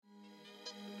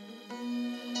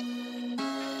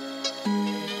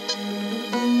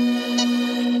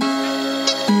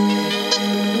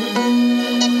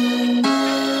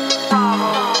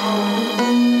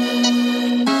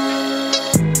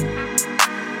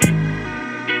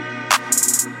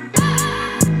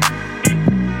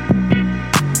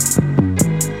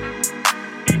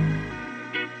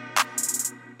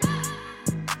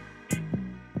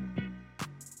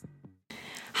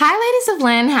of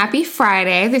Lynn. Happy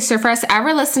Friday. This is your first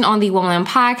ever listen on the Woman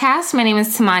Podcast. My name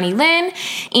is Tamani Lynn,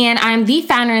 and I'm the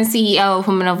founder and CEO of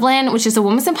Women of Lynn, which is a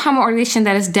women's empowerment organization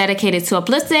that is dedicated to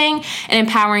uplifting and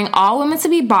empowering all women to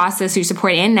be bosses through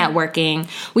support and networking.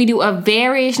 We do a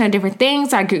variation of different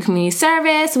things. Our group community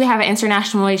service. We have an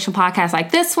international relation podcast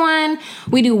like this one.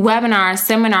 We do webinars,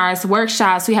 seminars,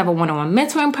 workshops. We have a one-on-one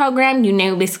mentoring program. You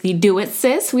name it, basically do it,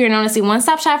 sis. We are known as the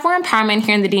one-stop shop for empowerment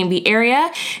here in the DMV area.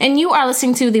 And you are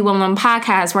listening to the Woman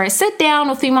Podcast, where I sit down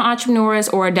with female entrepreneurs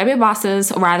or W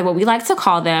bosses, or rather what we like to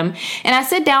call them. And I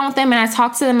sit down with them and I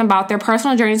talk to them about their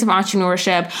personal journeys of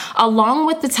entrepreneurship, along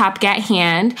with the topic at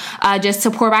hand, just to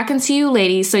pour back into you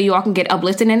ladies so you all can get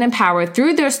uplifted and empowered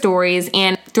through their stories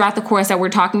and throughout the course that we're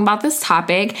talking about this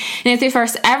topic. And if you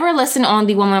first ever listen on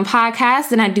the Woman Podcast,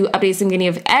 then I do updates in the beginning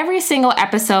of every single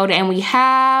episode, and we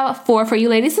have 4 for you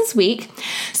ladies this week.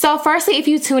 So firstly, if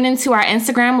you tune into our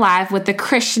Instagram Live with the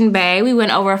Christian Bae, we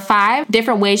went over 5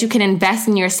 different ways you can invest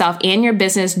in yourself and your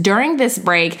business during this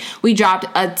break. We dropped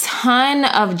a ton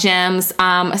of gems.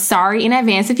 Sorry in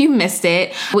advance if you missed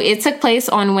it. It took place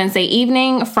on Wednesday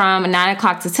evening from 9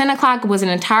 o'clock to 10 o'clock. It was an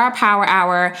entire power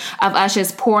hour of us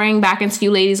just pouring back into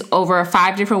you ladies over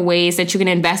 5 different ways that you can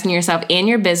invest in yourself and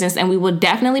your business. And we will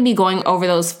definitely be going over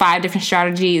those 5 different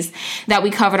strategies that we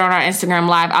covered on our Instagram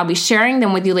Live. I'll be sharing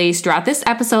them with you ladies throughout this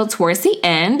episode towards the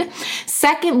end.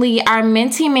 Secondly, our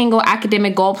Minty Mingle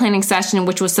academic goal planning session,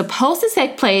 which was supposed to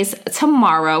take place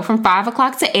tomorrow from 5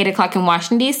 o'clock to 8 o'clock in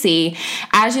Washington, D.C.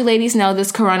 As you ladies know,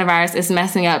 this coronavirus is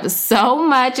messing up so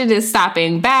much. It is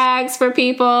stopping bags for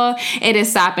people. It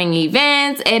is stopping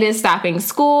events. It is stopping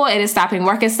school. It is stopping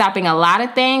work. It's stopping a lot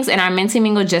of things. And our Minty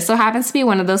Mingle just so happens to be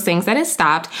one of those things that is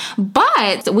stopped.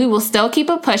 But we will still keep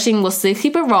it pushing. We'll still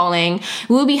keep it rolling.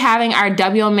 We'll be having our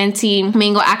Minty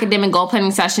Mingle academic goal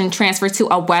planning session transfer to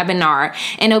a webinar.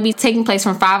 And it'll be taking place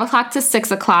from 5 o'clock to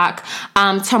 6 o'clock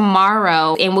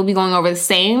tomorrow. And we'll be going over the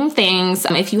same things.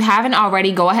 If you haven't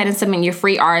already, go ahead and submit your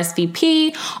free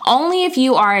RSVP. Only if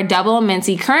you are a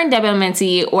WMinty, current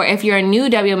WMinty, or if you're a new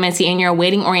WMinty and you're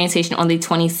awaiting orientation on the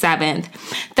 27th.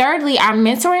 Thirdly, our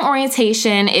mentoring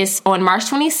orientation is on March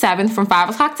 27th from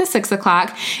 5 o'clock to 6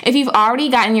 o'clock. If you've already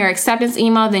gotten your acceptance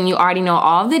email, then you already know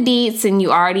all the deets and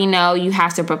you already know you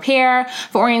have to prepare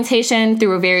for orientation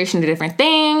through a variation of different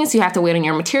things. You have to wait on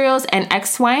your materials and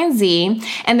X, Y, and Z.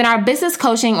 And then our business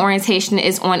coaching orientation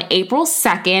is on April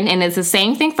 2nd, and it's the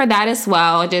same thing for that as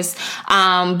well. Just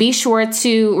be sure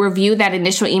to review that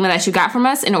initial email that you got from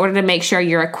us in order to make sure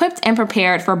you're equipped and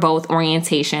prepared for both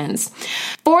orientations.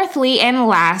 Fourthly and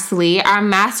lastly, our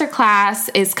masterclass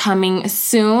is coming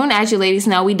soon. As you ladies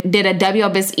know, we did a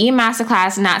WBIS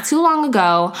masterclass not too long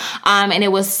ago, and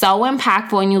it was so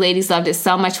impactful, and you ladies loved it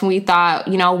so much when we thought,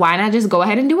 why not just go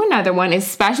ahead and do another one,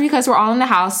 especially because we're all in the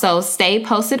house. So stay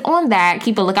posted on that.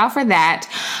 Keep a lookout for that.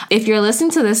 If you're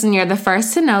listening to this and you're the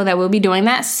first to know that we'll be doing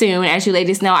that soon, as you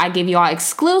ladies know, I give you all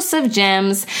exclusive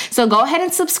gems. So go ahead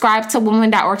and subscribe to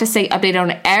woman.org to stay updated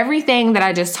on everything that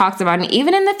I just talked about. And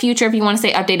even in the future, if you want to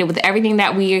stay updated with everything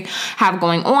that we have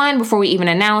going on before we even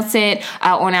announce it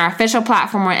on our official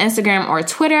platform or Instagram or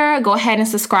Twitter, go ahead and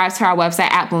subscribe to our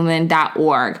website at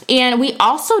woman.org. And we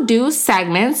also do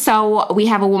segments. So we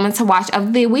have a Woman to Watch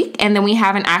of the Week, and then we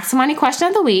have an Ask Somebody question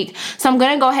of the week. So I'm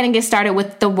going to go ahead and get started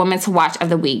with the Woman to Watch of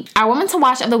the week. Our Woman to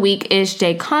Watch of the week is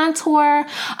Jay Contour.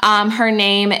 Her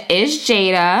name is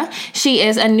Jada. She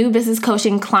is a new business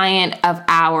coaching client of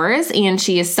ours, and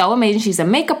she is so amazing. She's a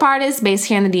makeup artist based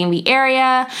here in the DMV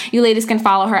area. You ladies can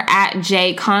follow her at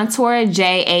Jay Contour,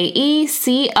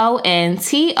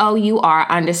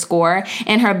 JAECONTOUR_,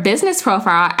 and her business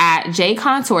profile at Jay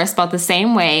Contour, spelled the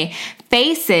same way,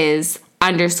 Faces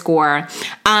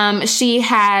 _. She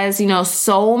has,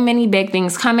 so many big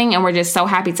things coming, and we're just so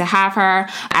happy to have her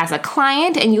as a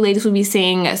client, and you ladies will be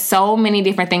seeing so many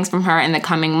different things from her in the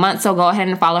coming months. So go ahead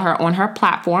and follow her on her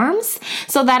platforms.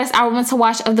 So that is our Woman to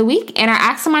Watch of the week. And our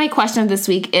Ask Somebody question of this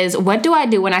week is, what do I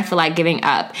do when I feel like giving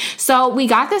up? So we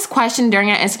got this question during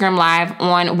our Instagram Live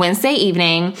on Wednesday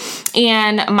evening,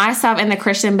 and myself and the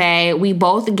Christian Bae, we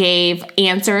both gave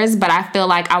answers, but I feel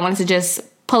like I wanted to just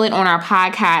pull it on our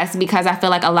podcast because I feel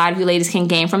like a lot of you ladies can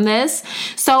gain from this.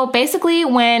 So basically,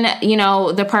 when,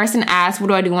 the person asked, what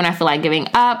do I do when I feel like giving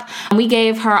up? We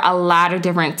gave her a lot of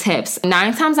different tips.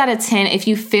 9 times out of 10, if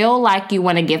you feel like you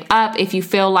want to give up, if you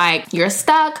feel like you're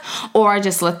stuck or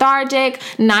just lethargic,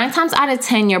 9 times out of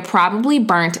 10, you're probably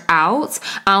burnt out.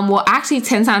 Actually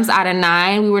 10 times out of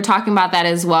 9, we were talking about that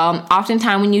as well.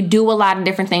 Oftentimes when you do a lot of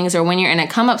different things, or when you're in a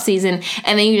come up season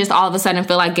and then you just all of a sudden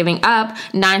feel like giving up,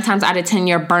 9 times out of 10,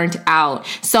 you're burnt out.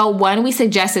 So one, we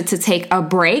suggested to take a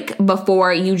break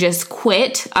before you just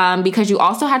quit, because you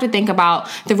also have to think about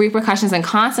the repercussions and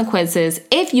consequences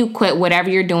if you quit whatever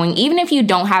you're doing, even if you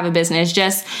don't have a business,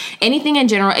 just anything in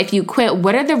general. If you quit,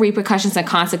 what are the repercussions and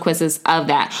consequences of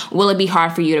that? Will it be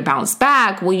hard for you to bounce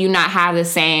back? Will you not have the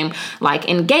same like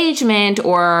engagement,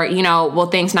 or, will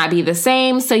things not be the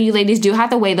same? So you ladies do have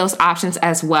to weigh those options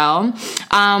as well.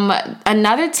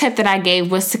 Another tip that I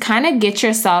gave was to kind of get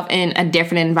yourself in a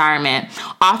different environment.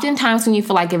 Oftentimes when you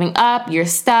feel like giving up, you're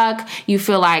stuck, you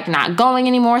feel like not going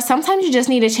anymore, sometimes you just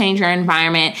need to change your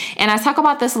environment. And I talk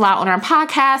about this a lot on our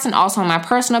podcast and also on my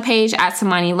personal page at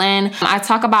Tamani Lynn. I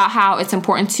talk about how it's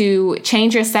important to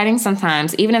change your settings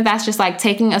sometimes, even if that's just like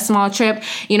taking a small trip,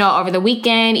 over the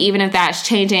weekend, even if that's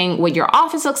changing what your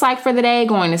office looks like for the day,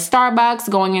 going to Starbucks,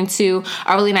 going into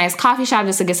a really nice coffee shop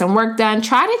just to get some work done.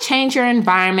 Try to change your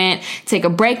environment, take a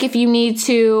break if you need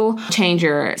to, change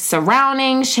your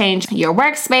surroundings, change your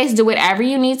workspace, do whatever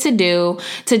you need to do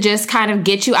to just kind of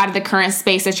get you out of the current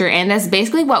space that you're in. That's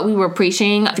basically what we were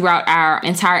preaching throughout our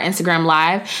entire Instagram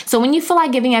live. So when you feel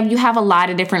like giving up, you have a lot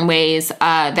of different ways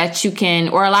that you can,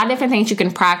 or a lot of different things you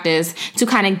can practice to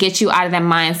kind of get you out of that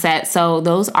mindset. So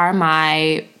those are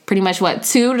my pretty much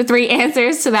 2 to 3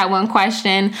 answers to that one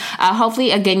question.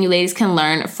 Hopefully, again, you ladies can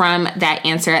learn from that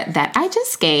answer that I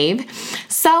just gave.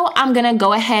 So I'm going to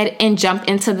go ahead and jump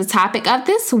into the topic of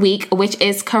this week, which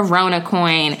is Corona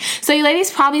Coin. So you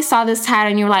ladies probably saw this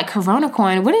title and you were like, Corona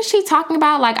Coin, what is she talking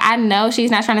about? Like, I know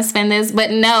she's not trying to spend this, but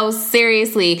no,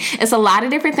 seriously, it's a lot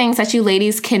of different things that you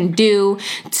ladies can do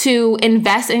to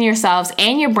invest in yourselves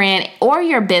and your brand or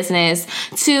your business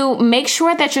to make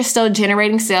sure that you're still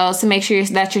generating sales, to make sure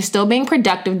that you're still being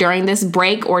productive during this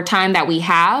break or time that we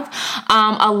have.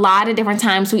 A lot of different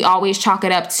times we always chalk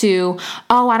it up to,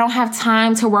 oh, I don't have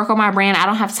time to work on my brand. I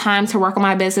don't have time to work on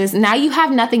my business. Now you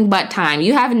have nothing but time.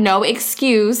 You have no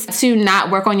excuse to not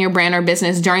work on your brand or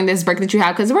business during this break that you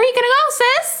have, because where are you going to go,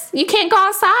 sis? You can't go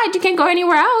outside. You can't go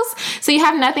anywhere else. So you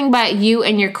have nothing but you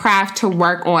and your craft to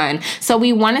work on. So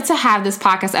we wanted to have this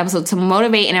podcast episode to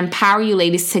motivate and empower you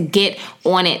ladies to get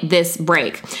on it this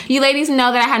break. You ladies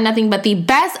know that I have nothing but the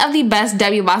best of the best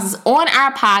W bosses on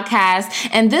our podcast.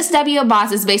 And this W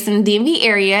boss is based in the DMV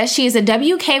area. She is a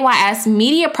WKYS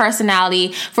media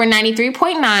personality for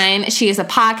 93.9. She is a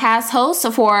podcast host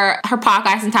for her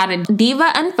podcast entitled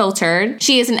Diva Unfiltered.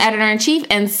 She is an editor-in-chief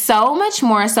and so much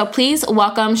more. So please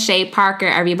welcome Shay Parker,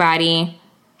 everybody.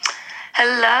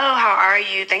 Hello, how are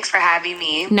you? Thanks for having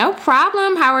me. No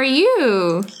problem. How are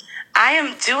you? I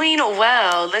am doing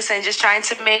well. Listen, just trying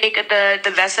to make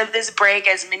the best of this break,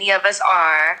 as many of us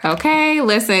are. Okay,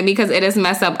 listen, because it has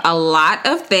messed up a lot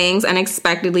of things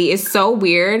unexpectedly. It's so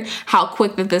weird how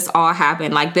quick that this all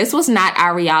happened. Like, this was not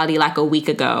our reality like a week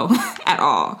ago at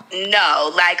all.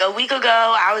 No, like a week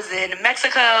ago, I was in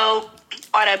Mexico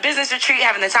on a business retreat,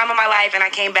 having the time of my life, and I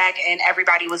came back and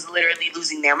everybody was literally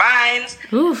losing their minds.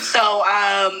 Oof. So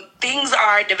things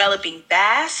are developing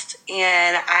fast,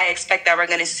 and I expect that we're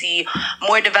going to see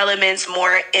more developments,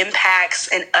 more impacts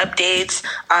and updates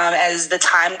as the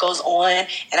time goes on.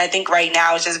 And I think right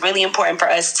now it's just really important for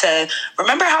us to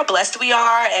remember how blessed we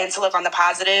are and to look on the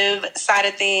positive side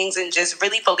of things and just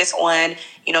really focus on,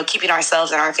 keeping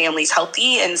ourselves and our families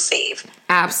healthy and safe.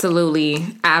 Absolutely.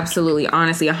 Absolutely.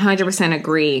 Honestly, 100%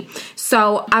 agree.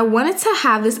 So I wanted to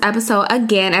have this episode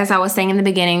again, as I was saying in the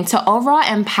beginning, to overall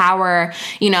empower,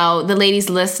 the ladies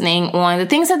listening on the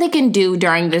things that they can do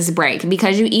during this break,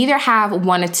 because you either have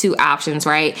one or two options,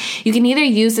 right? You can either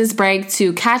use this break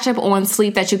to catch up on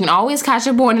sleep that you can always catch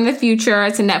up on in the future,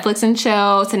 to Netflix and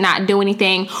chill, to not do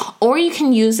anything, or you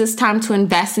can use this time to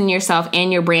invest in yourself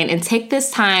and your brand and take this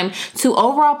time to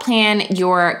overall plan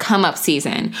your come up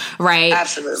season, right?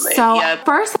 Absolutely. So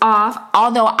First off,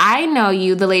 although I know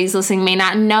you, the ladies listening may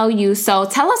not know you. So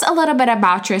tell us a little bit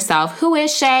about yourself. Who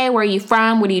is Shay? Where are you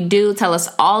from? What do you do? Tell us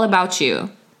all about you.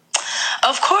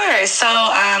 Of course. So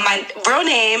my real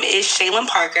name is Shaylin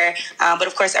Parker, but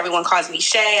of course everyone calls me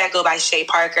Shay. I go by Shay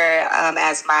Parker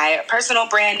as my personal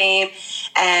brand name.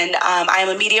 And I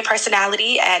am a media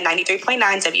personality at 93.9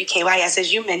 WKYS,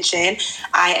 as you mentioned.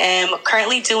 I am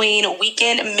currently doing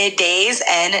weekend middays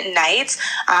and nights.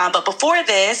 But before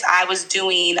this, I was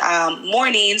doing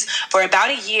mornings for about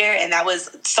a year, and that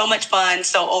was so much fun.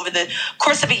 So over the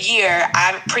course of a year,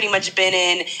 I've pretty much been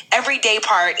in every day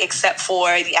part except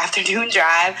for the afternoon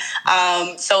drive.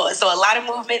 So a lot of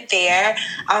movement there.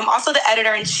 I'm also the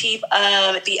editor-in-chief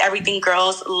of the Everything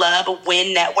Girls Love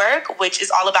Win Network, which is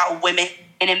all about women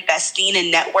in investing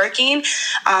and networking.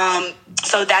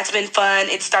 So that's been fun.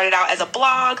 It started out as a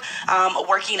blog,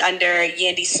 working under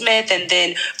Yandy Smith. And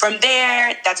then from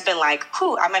there, that's been like,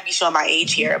 I might be showing my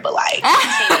age here, but like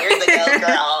 10 years ago,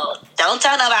 girl, don't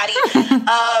tell nobody.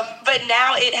 But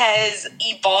now it has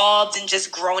evolved and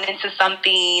just grown into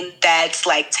something that's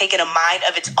like taken a mind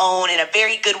of its own in a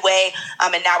very good way.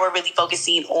 And now we're really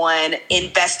focusing on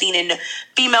investing in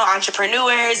female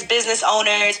entrepreneurs, business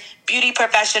owners, beauty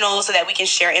professionals, so that we can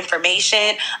share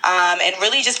information and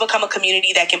really just become a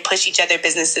community that can push each other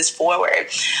businesses forward.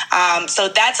 So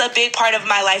that's a big part of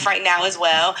my life right now as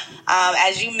well.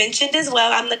 As you mentioned as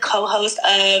well, I'm the co-host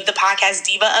of the podcast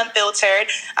Diva Unfiltered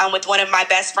with one of my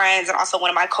best friends and also one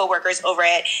of my coworkers over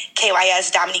at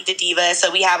KYS, Dominique the Diva.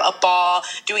 So we have a ball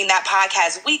doing that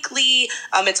podcast weekly.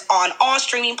 It's on all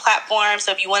streaming platforms.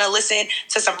 So if you want to listen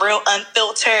to some real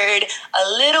unfiltered,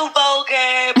 a little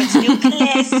vulgar, but still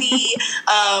classy,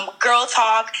 girl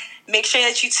talk, make sure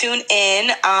that you tune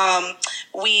in.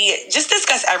 We just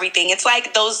discuss everything. It's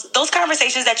like those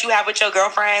conversations that you have with your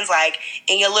girlfriends, like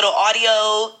in your little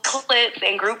audio clips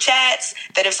and group chats,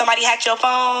 that if somebody hacked your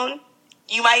phone,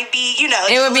 you might be,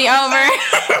 it would be over.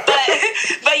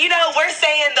 but we're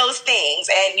saying those things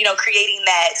and, creating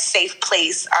that safe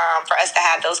place for us to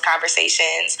have those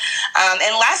conversations.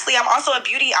 And lastly, I'm also a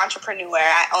beauty entrepreneur.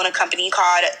 I own a company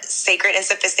called Sacred and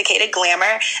Sophisticated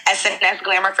Glamour, SNS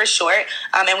Glamour for short.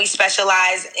 And we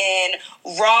specialize in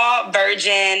raw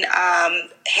virgin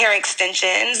hair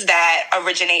extensions that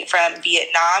originate from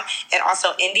Vietnam and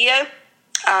also India.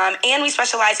 And we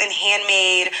specialize in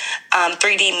handmade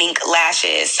 3D mink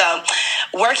lashes. So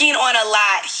working on a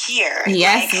lot here.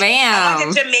 Yes, ma'am. I'm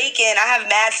like a Jamaican. I have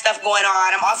mad stuff going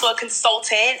on. I'm also a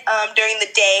consultant during the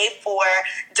day for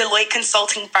Deloitte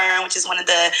Consulting Firm, which is one of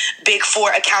the big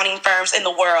 4 accounting firms in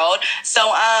the world.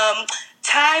 So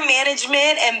time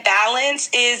management and balance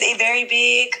is a very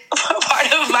big part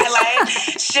of my life.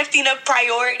 Shifting of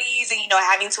priorities and,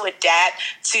 having to adapt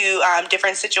to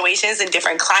different situations and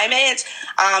different climates.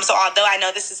 So although I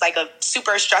know this is like a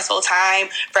super stressful time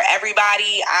for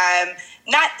everybody, I'm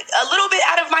not a little bit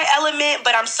out of my element,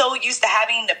 but I'm so used to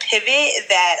having to pivot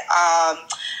that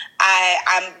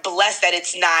I'm blessed that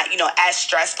it's not, as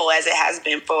stressful as it has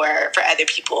been for other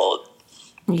people.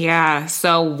 Yeah.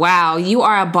 So, wow. You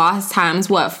are a boss times,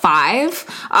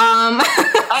 5?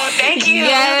 Oh, thank you.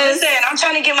 Yes. Listen, I'm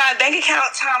trying to get my bank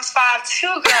account times 5 too,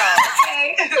 girl.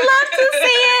 Okay.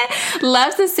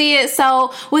 Love to see it.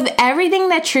 So, with everything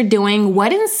that you're doing,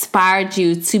 what inspired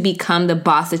you to become the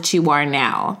boss that you are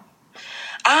now?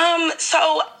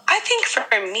 So I think for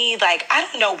me, like, I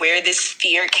don't know where this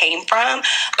fear came from,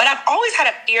 but I've always had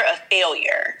a fear of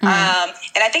failure. Mm-hmm.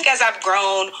 And I think as I've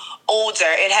grown older,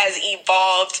 it has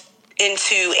evolved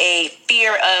into a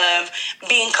fear of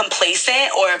being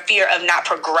complacent or a fear of not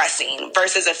progressing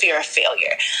versus a fear of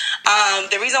failure.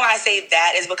 The reason why I say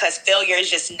that is because failure is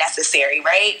just necessary,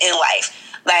 right, in life.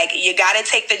 Like, you got to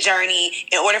take the journey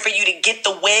in order for you to get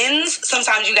the wins.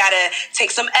 Sometimes you got to take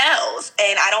some L's.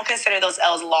 And I don't consider those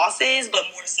L's losses, but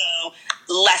more so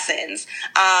lessons.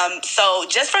 So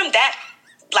just from that,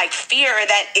 like, fear or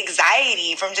that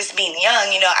anxiety from just being young,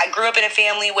 I grew up in a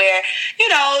family where,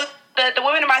 the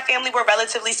women in my family were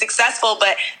relatively successful,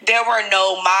 but there were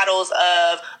no models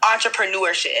of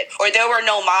entrepreneurship, or there were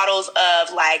no models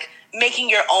of, like, making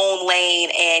your own lane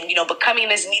and, becoming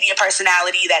this media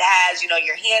personality that has,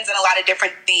 your hands in a lot of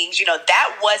different things.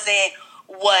 That wasn't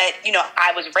what,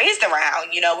 I was raised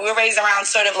around. We were raised around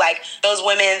sort of like those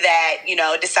women that,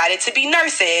 decided to be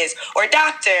nurses or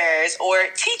doctors or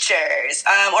teachers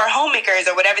or homemakers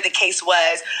or whatever the case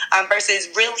was, versus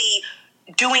really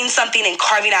doing something and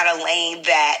carving out a lane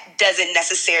that doesn't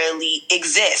necessarily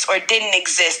exist or didn't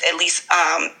exist, at least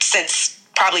since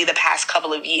probably the past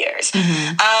couple of years.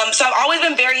 Mm-hmm. So I've always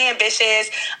been very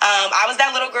ambitious. I was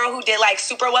that little girl who did, like,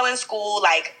 super well in school.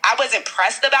 Like, I wasn't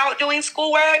pressed about doing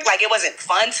schoolwork. Like, it wasn't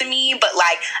fun to me, but,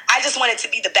 like, I just wanted to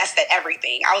be the best at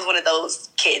everything. I was one of those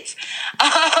kids.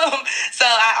 So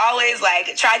I always,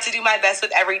 like, tried to do my best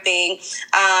with everything.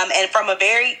 And from a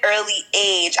very early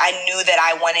age, I knew that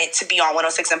I wanted to be on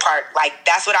 106 & Park. Like,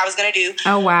 that's what I was going to do.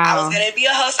 Oh, wow. I was going to be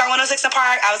a host on 106 &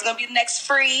 Park. I was going to be the next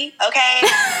Free, okay?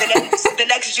 The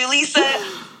next Julissa,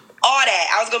 all that.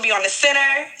 I was going to be on The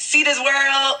Center, Cedar's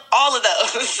World, all of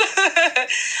those.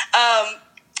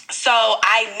 So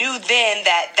I knew then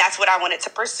that that's what I wanted to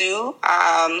pursue.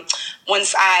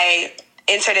 Once I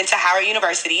entered into Howard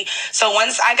University. So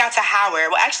once I got to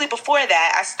Howard, well, actually before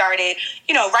that, I started,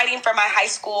 writing for my high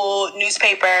school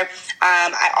newspaper.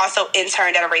 I also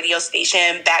interned at a radio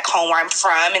station back home where I'm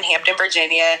from in Hampton,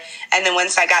 Virginia. And then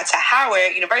once I got to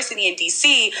Howard University in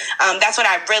DC, that's when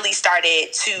I really started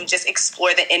to just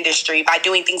explore the industry by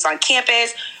doing things on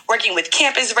campus, working with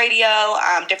campus radio,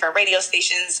 different radio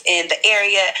stations in the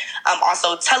area,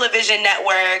 also television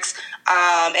networks,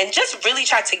 and just really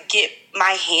try to get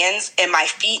my hands and my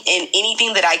feet in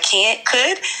anything that I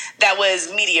could that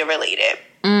was media related.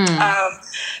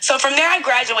 So from there, I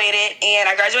graduated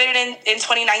in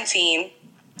 2019.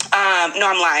 No,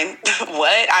 I'm lying.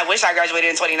 What? I wish I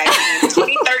graduated in 2019.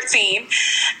 2013.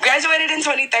 Graduated in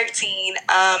 2013.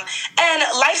 And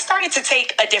life started to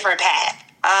take a different path.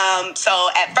 So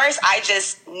at first I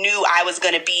just knew I was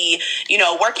going to be,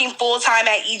 working full time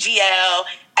at EGL,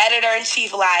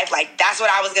 editor-in-chief life. Like that's what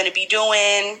I was going to be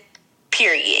doing,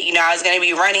 period. I was going to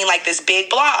be running like this big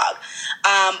blog.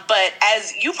 But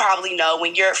as you probably know,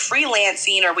 when you're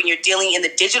freelancing or when you're dealing in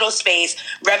the digital space,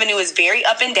 revenue is very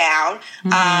up and down.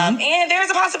 And there's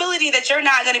a possibility that you're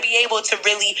not going to be able to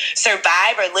really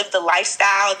survive or live the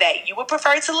lifestyle that you would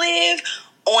prefer to live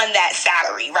on that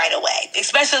salary right away,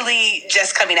 especially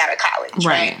just coming out of college.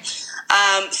 Right.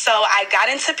 So I got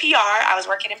into PR. I was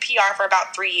working in PR for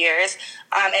about 3 years.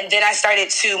 And then I started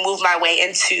to move my way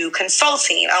into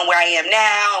consulting where I am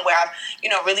now, where I've,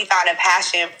 really found a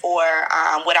passion for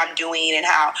what I'm doing and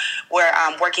how we're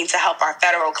working to help our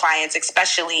federal clients,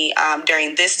 especially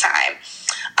during this time.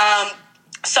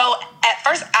 So at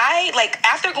first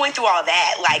after going through all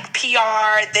that, like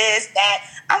PR, this, that,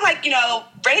 I'm like,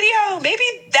 radio, maybe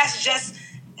that's just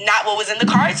not what was in the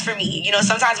cards for me.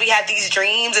 Sometimes we have these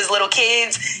dreams as little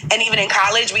kids, and even in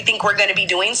college, we think we're going to be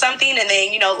doing something, and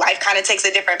then, life kind of takes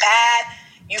a different path.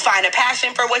 You find a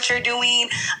passion for what you're doing,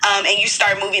 and you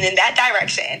start moving in that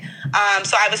direction.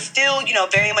 So I was still,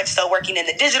 very much so working in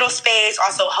the digital space,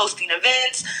 also hosting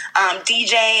events,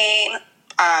 DJing,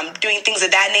 doing things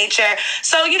of that nature.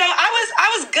 So,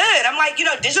 I was good. I'm like,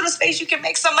 digital space, you can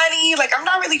make some money. Like, I'm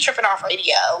not really tripping off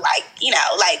radio. Like,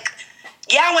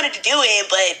 yeah, I wanted to do it,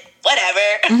 but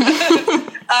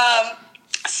whatever.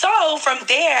 So from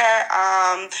there,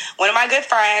 one of my good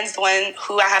friends, the one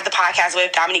who I have the podcast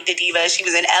with, Dominique the Diva, she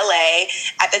was in LA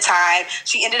at the time.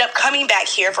 She ended up coming back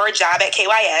here for a job at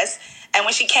KYS. And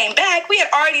when she came back, we had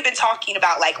already been talking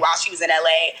about, while she was in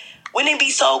LA, wouldn't it be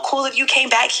so cool if you came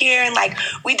back here and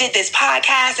we did this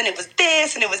podcast and it was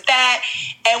this and it was that.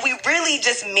 And we really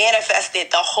just manifested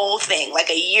the whole thing. Like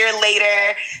a year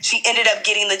later, she ended up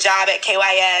getting the job at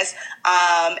KYS.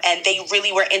 And they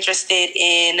really were interested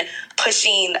in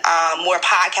pushing more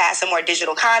podcasts and more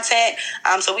digital content.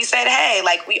 So we said, hey,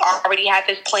 we already had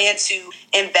this plan to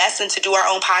invest and to do our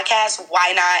own podcast.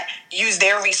 Why not use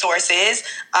their resources,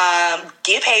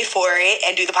 get paid for it,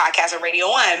 and do the podcast on Radio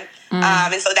One?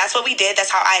 And so that's what we did. That's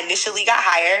how I initially got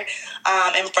hired.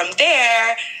 And from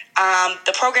there,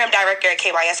 the program director at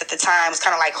KYS at the time was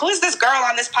kind of like, who is this girl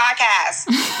on this podcast?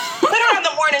 Put her on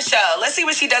the morning show. Let's see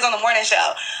what she does on the morning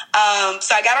show.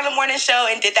 So I got on the morning show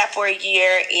and did that for a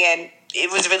year, and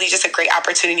it was really just a great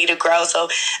opportunity to grow. So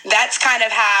that's kind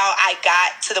of how I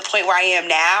got to the point where I am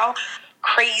now.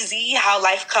 Crazy how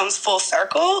life comes full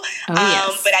circle.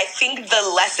 Yes. But I think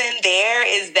the lesson there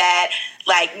is that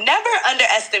never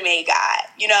underestimate God.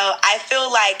 I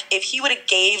feel like if he would have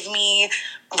gave me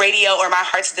radio or my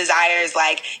heart's desires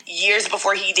years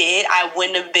before he did, I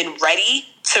wouldn't have been ready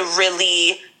to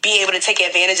really be able to take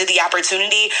advantage of the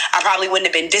opportunity. I probably wouldn't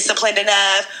have been disciplined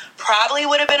enough, probably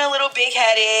would have been a little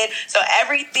big-headed. So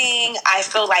everything I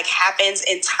feel happens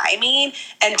in timing,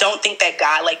 and don't think that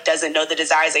God doesn't know the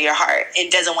desires of your heart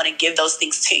and doesn't want to give those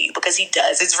things to you, because he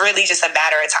does. It's really just a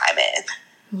matter of timing.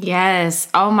 Yes.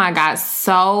 Oh my God.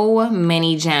 So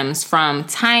many gems, from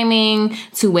timing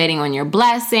to waiting on your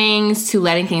blessings to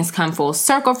letting things come full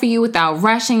circle for you without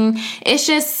rushing. It's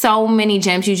just so many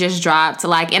gems you just dropped.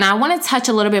 And I want to touch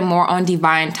a little bit more on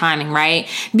divine timing, right?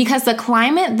 Because the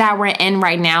climate that we're in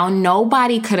right now,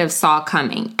 nobody could have saw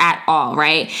coming at all,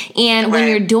 right? And when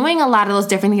you're doing a lot of those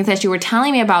different things that you were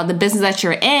telling me about, the business that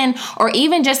you're in, or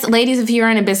even just ladies, if you're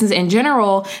in a business in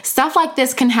general, stuff like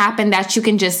this can happen that you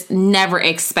can just never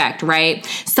expect, right?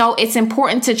 So it's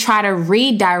important to try to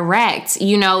redirect,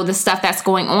 the stuff that's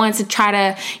going on, to try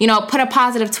to, put a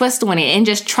positive twist on it and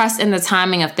just trust in the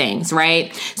timing of things,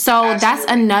 right? So Absolutely.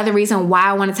 That's another reason why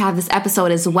I wanted to have this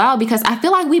episode as well, because I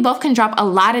feel like we both can drop a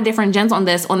lot of different gems on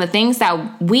the things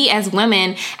that we as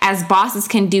women, as bosses,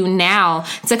 can do now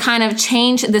to kind of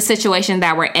change the situation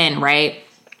that we're in, right?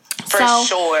 For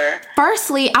sure.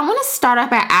 Firstly, I want to start off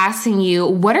by asking you,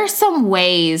 what are some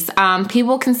ways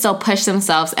people can still push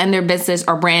themselves and their business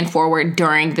or brand forward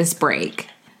during this break?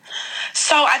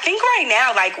 So I think right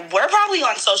now, like, we're probably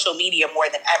on social media more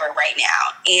than ever right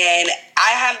now. And I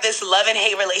have this love and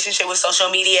hate relationship with social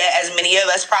media, as many of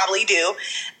us probably do.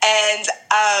 And,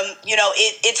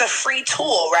 it's a free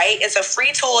tool, right? It's a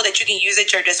free tool that you can use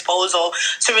at your disposal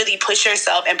to really push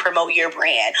yourself and promote your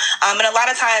brand. And a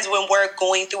lot of times when we're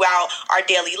going throughout our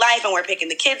daily life and we're picking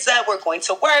the kids up, we're going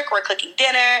to work, we're cooking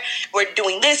dinner, we're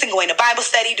doing this and going to Bible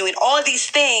study, doing all of these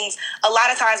things. A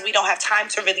lot of times we don't have time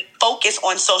to really focus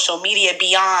on social media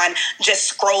beyond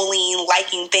just scrolling,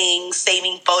 liking things,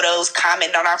 saving photos,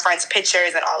 commenting on our friends'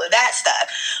 pictures and all of that stuff.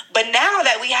 But now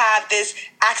that we have this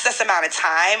access amount of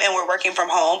time and we're working from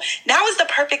home, now is the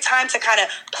perfect time to kind of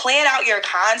plan out your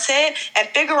content and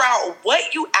figure out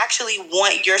what you actually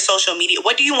want your social media,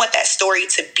 what do you want that story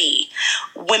to be?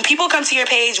 When people come to your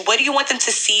page, what do you want them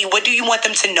to see? What do you want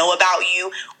them to know about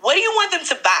you? What do you want them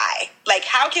to buy? Like,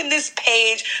 how can this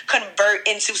page convert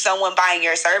into someone buying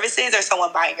your services or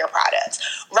someone buying your products?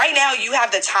 Right now, you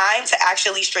have the time to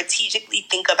actually strategically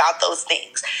think about those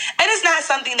things. And it's not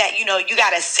something that, you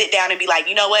got to sit down and be like,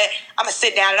 you know what? I'm going to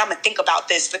sit down and I'm going to think about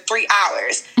this for 3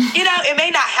 hours. It may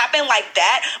not happen like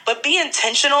that, but be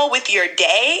intentional with your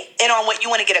day and on what you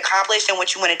want to get accomplished and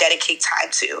what you want to dedicate time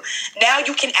to. Now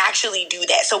you can actually do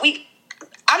that. So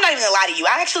I'm not even gonna lie to you.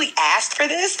 I actually asked for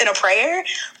this in a prayer.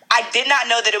 I did not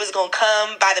know that it was going to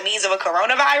come by the means of a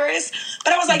coronavirus,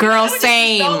 but I was like, girl, it would just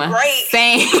be so great.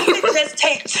 Same. It would just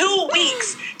take 2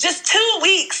 weeks, just 2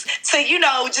 weeks to,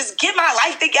 just get my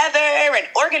life together and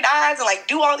organize and like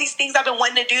do all these things I've been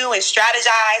wanting to do and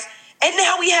strategize. And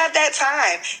now we have that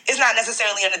time. It's not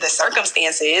necessarily under the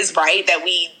circumstances, right, that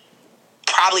we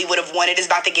probably would have wanted. It's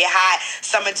about to get hot.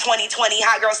 Summer 2020,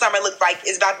 Hot Girl Summer looks like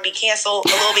it's about to be canceled a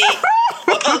little bit,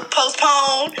 or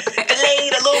postponed,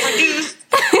 delayed, a little reduced.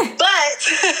 But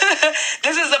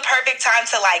this is the perfect time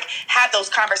to like have those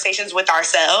conversations with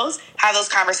ourselves, have those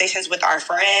conversations with our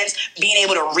friends, being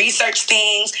able to research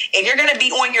things. If you're going to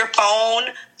be on your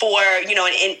phone for,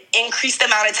 an increased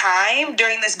amount of time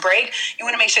during this break, you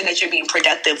want to make sure that you're being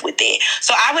productive with it.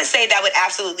 So I would say that would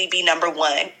absolutely be number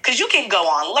one, because you can go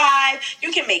on live,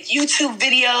 you can make YouTube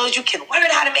videos, you can learn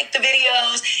how to make the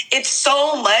videos. It's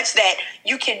so much that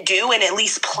you can do and at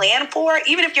least plan for.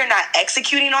 Even if you're not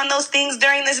executing on those things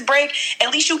during this break,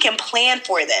 at least you can plan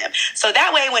for them. So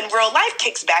that way, when real life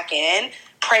kicks back in,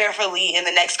 prayerfully in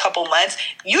the next couple months,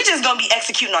 you just gonna be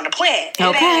executing on the plan. Okay.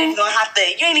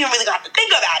 You ain't even really gonna have to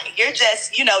think about it. You're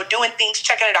just, doing things,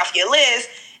 checking it off your list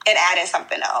and adding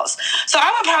something else. So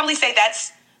I would probably say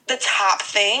that's the top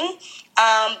thing.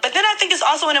 But then I think it's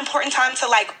also an important time to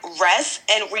like rest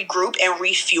and regroup and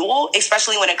refuel,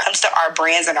 especially when it comes to our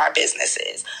brands and our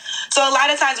businesses. So a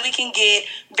lot of times we can get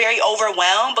very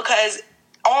overwhelmed because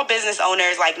all business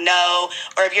owners know,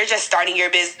 or if you're just starting your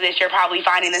business, you're probably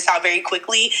finding this out very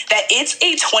quickly, that it's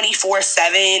a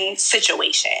 24/7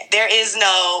 situation. There is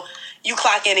no, you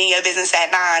clock in your business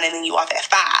at 9 and then you off at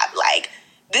 5.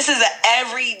 This is an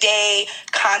everyday,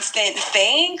 constant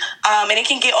thing, and it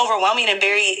can get overwhelming and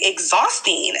very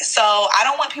exhausting. So I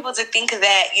don't want people to think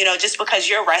that, just because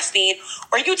you're resting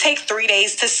or you take 3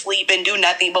 days to sleep and do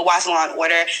nothing but watch Law &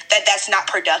 Order, that's not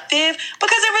productive,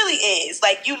 because it really is.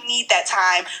 You need that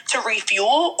time to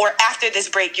refuel, or after this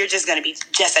break, you're just going to be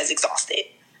just as exhausted.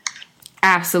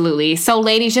 Absolutely. So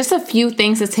ladies, just a few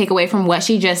things to take away from what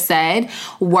she just said.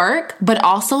 Work, but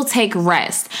also take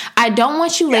rest. I don't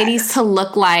want you ladies to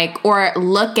look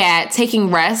at taking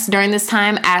rest during this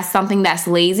time as something that's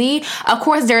lazy. Of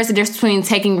course, there is a difference between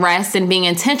taking rest and being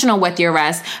intentional with your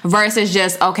rest versus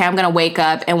just, okay, I'm going to wake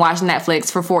up and watch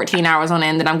Netflix for 14 hours on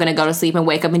end, then I'm going to go to sleep and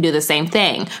wake up and do the same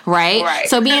thing, right?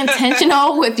 So be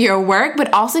intentional with your work,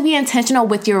 but also be intentional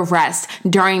with your rest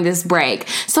during this break.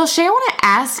 So Shay, I want to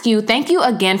ask you, thank you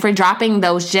again for dropping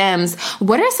those gems.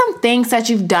 What are some things that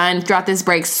you've done throughout this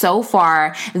break so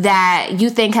far that you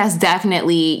think has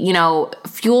definitely,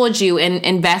 fueled you in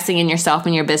investing in yourself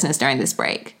and your business during this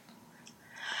break?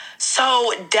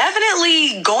 So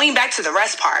definitely going back to the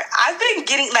rest part. I've been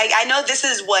getting, I know this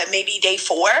is maybe day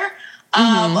 4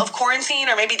 of quarantine,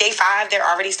 or maybe day 5, they're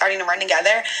already starting to run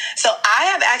together. So I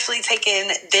have actually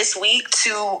taken this week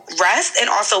to rest and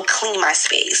also clean my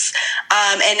space.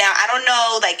 And now I don't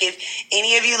know, if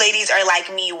any of you ladies are like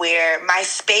me, where my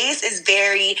space is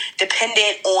very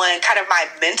dependent on kind of my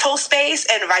mental space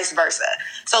and vice versa.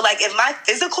 So if my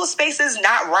physical space is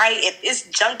not right, if it's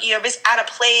junky or if it's out of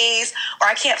place or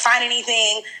I can't find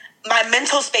anything, my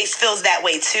mental space feels that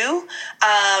way too.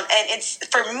 And it's,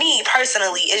 for me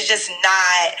personally, it's just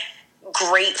not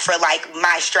great for like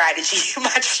my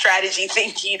strategy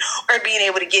thinking or being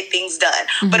able to get things done.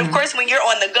 Mm-hmm. But of course, when you're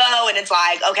on the go and it's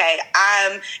like, okay,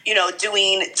 I'm,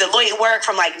 doing Deloitte work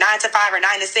from like 9 to 5 or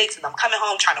 9 to 6, and I'm coming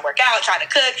home trying to work out, trying to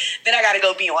cook. Then I got to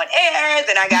go be on air.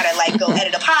 Then I got to like go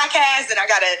edit a podcast. Then I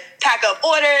got to pack up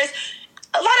orders.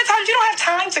 A lot of times you don't have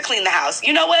time to clean the house.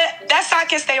 You know what? That sock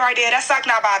can stay right there. That sock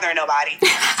not bothering nobody.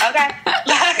 Okay?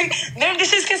 Like, them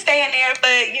dishes can stay in there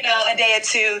for, a day or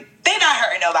two. They're not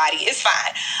hurting nobody. It's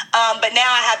fine. But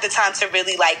now I have the time to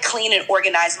really like clean and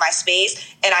organize my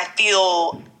space. And I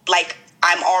feel like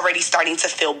I'm already starting to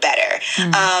feel better.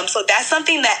 Mm-hmm. So that's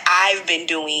something that I've been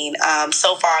doing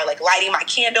so far, like lighting my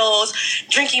candles,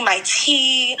 drinking my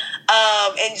tea,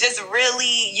 and just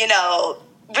really,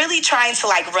 really trying to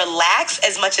like relax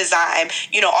as much as I'm,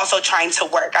 also trying to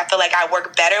work. I feel like I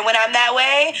work better when I'm that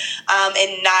way,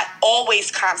 and not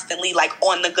always constantly like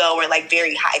on the go or like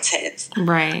very high tense.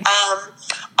 Right.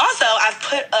 Also, I've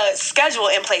put a schedule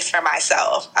in place for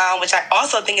myself, which I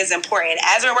also think is important.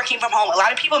 As we're working from home, a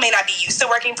lot of people may not be used to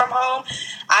working from home.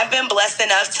 I've been blessed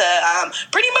enough to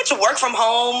pretty much work from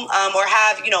home or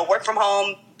have, work from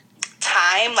home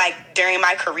time like during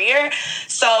my career.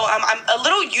 So I'm a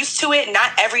little used to it,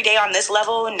 not every day on this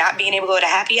level, not being able to go to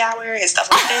happy hour and stuff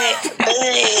like that.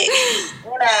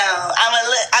 But,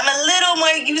 I'm a little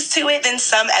more used to it than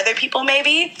some other people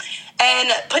maybe.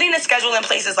 And putting a schedule in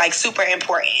place is like super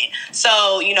important. So,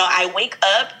 I wake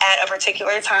up at a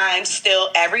particular time still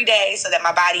every day so that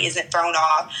my body isn't thrown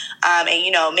off.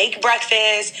 And, make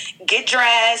breakfast, get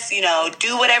dressed,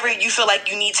 do whatever you feel like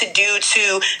you need to do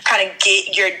to kind of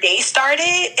get your day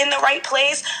started in the right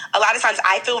place. A lot of times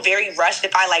I feel very rushed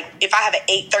if I have an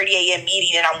 8:30 a.m.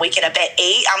 meeting and I'm waking up at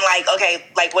 8, I'm like, okay,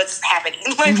 like what's happening?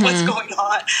 Like what's going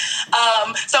on?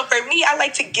 So for me, I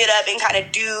like to get up and kind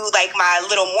of do like my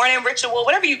little morning ritual,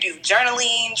 whatever you do,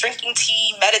 journaling, drinking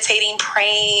tea, meditating,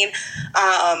 praying,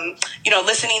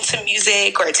 listening to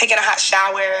music or taking a hot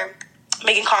shower,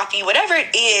 making coffee, whatever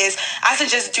it is. I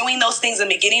suggest doing those things in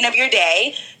the beginning of your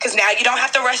day because now you don't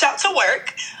have to rush out to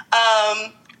work.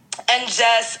 And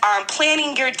just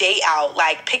planning your day out,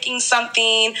 like picking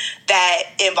something that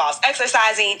involves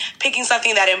exercising, picking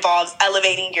something that involves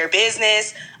elevating your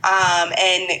business,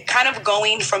 and kind of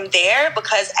going from there,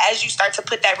 because as you start to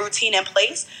put that routine in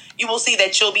place, you will see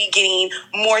that you'll be getting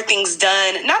more things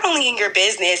done, not only in your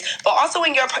business, but also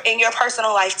in your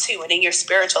personal life too, and in your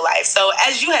spiritual life. So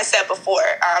as you had said before,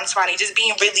 Tamani, just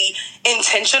being really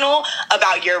intentional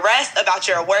about your rest, about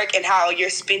your work, and how you're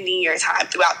spending your time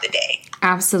throughout the day.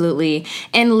 Absolutely.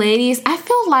 And ladies, I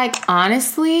feel like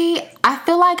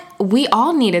we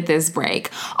all needed this break.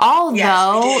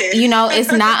 Although,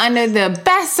 it's not under the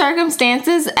best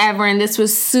circumstances ever. And this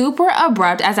was super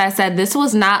abrupt. As I said, this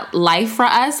was not life for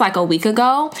us like a week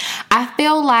ago. I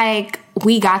feel like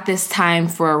we got this time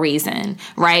for a reason,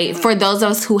 right? For those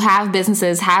of us who have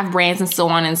businesses, have brands, and so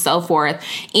on and so forth.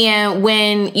 And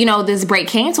when, this break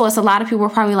came to us, a lot of people were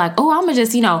probably like, oh, I'm going to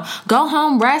just, go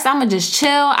home, rest. I'm going to just chill.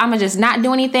 I'm going to just not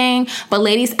do anything. But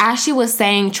ladies, as she was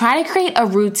saying, try to create a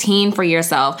routine for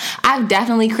yourself. I've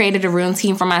definitely created a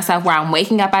routine for myself where I'm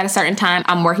waking up at a certain time.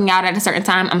 I'm working out at a certain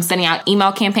time. I'm sending out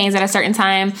email campaigns at a certain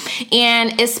time.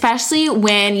 And especially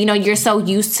when, you're so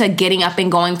used to getting up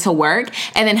and going to work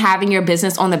and then having your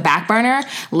business on the back burner,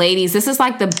 ladies, this is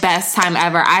like the best time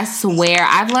ever. I swear,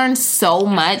 I've learned so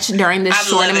much during this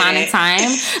short amount of time.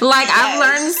 Like, yes. I've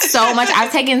learned so much.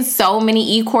 I've taken so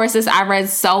many e-courses. I've read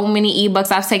so many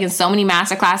ebooks. I've taken so many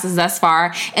master classes thus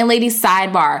far. And ladies,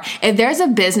 sidebar, if there's a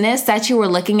business that you were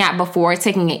looking at before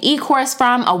taking an e-course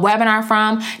from, a webinar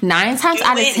from, 9 times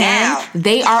out of 10,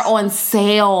 they are on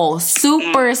sale,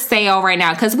 super sale right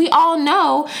now. Because we all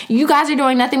know you guys are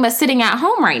doing nothing but sitting at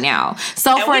home right now.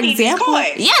 So and for example,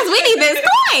 yes, we need these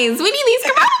coins. We need these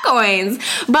Corona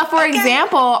coins. But for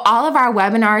example, all of our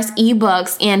webinars,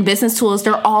 ebooks, and business tools,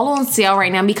 they're all on sale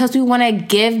right now because we want to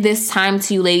give this time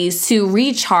to you ladies to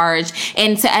recharge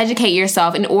and to educate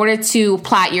yourself in order to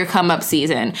plot your come up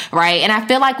season, right? And I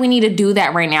feel like we need to do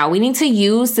that right now. We need to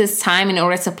use this time in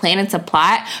order to plan and to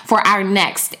plot for our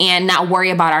next and not worry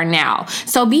about our now.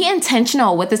 So be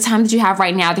intentional with the time that you have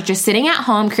right now that you're sitting at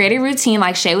home. Create a routine,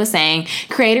 like Shay was saying.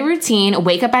 Create a routine.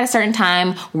 Wake up at a certain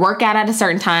time. Work out at a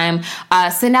certain time.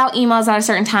 Send out out emails at a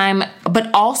certain time, but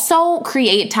also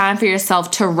create time for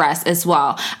yourself to rest as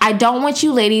well. I don't want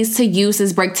you ladies to use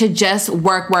this break to just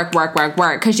work,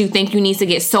 because you think you need to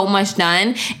get so much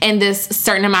done in this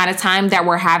certain amount of time that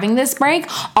we're having this break.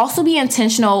 Also be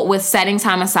intentional with setting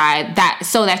time aside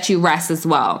so that you rest as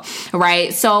well,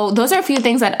 right? So those are a few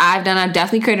things that I've done. I've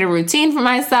definitely created a routine for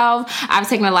myself. I've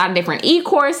taken a lot of different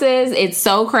e-courses. It's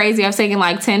so crazy. I've taken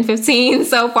like 10, 15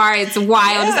 so far. It's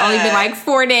wild. It's only been like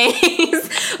 4 days.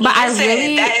 But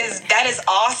Listen, that is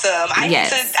awesome.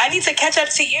 I need to catch up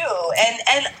to you.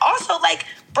 And also like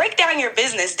break down your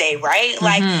business day, right?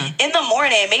 Like in the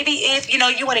morning, maybe if,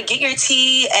 you want to get your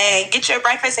tea and get your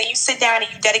breakfast and you sit down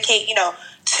and you dedicate,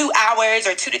 2 hours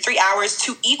or 2 to 3 hours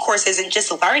to e-courses and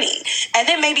just learning. And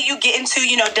then maybe you get into,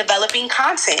 developing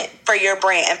content for your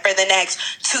brand for the next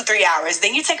 2-3 hours.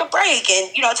 Then you take a break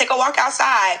and, take a walk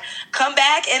outside, come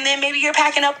back, and then maybe you're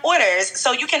packing up orders.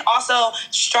 So you can also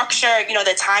structure,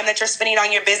 the time that you're spending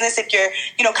on your business. If you're,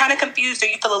 kind of confused or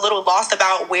you feel a little lost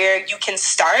about where you can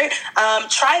start,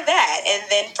 try that. And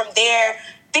then from there,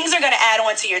 things are going to add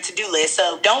on to your to-do list,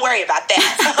 so don't worry about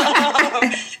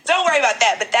that. Don't worry about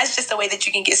that, but that's just the way that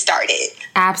you can get started.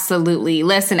 Absolutely.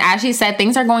 Listen, as she said,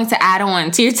 things are going to add on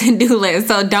to your to-do list,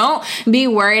 so don't be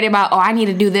worried about, I need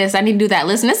to do this, I need to do that.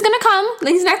 Listen, it's going to come.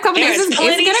 These next couple days, it's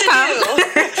going to come.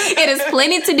 It is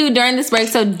plenty to do during this break,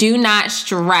 so do not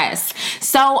stress.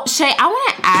 So, Shay, I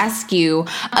want to ask you,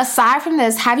 aside from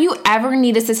this, have you ever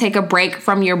needed to take a break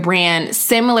from your brand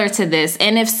similar to this?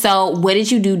 And if so, what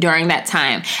did you do during that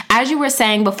time? As you were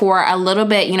saying before, a little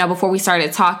bit, before we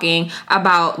started talking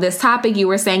about this topic, you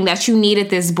were saying that you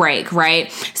needed this break,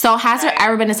 right? So has there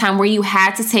ever been a time where you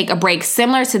had to take a break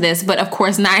similar to this, but of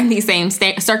course not in these same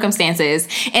circumstances?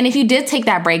 And if you did take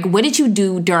that break, what did you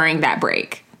do during that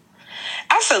break?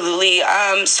 Absolutely.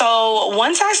 So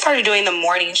once I started doing the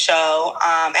morning show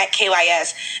at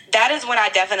KYS, that is when I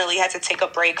definitely had to take a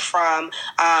break from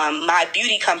my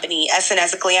beauty company,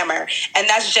 SNS Glamour. And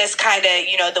that's just kind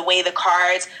of, the way the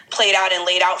cards played out and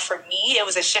laid out for me. It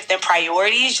was a shift in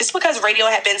priorities just because radio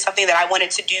had been something that I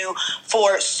wanted to do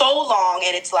for so long.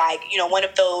 And it's like, one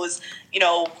of those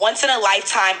once in a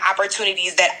lifetime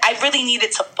opportunities that I really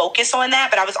needed to focus on that,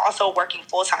 but I was also working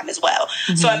full time as well.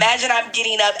 Mm-hmm. So imagine I'm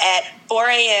getting up at 4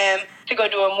 a.m. to go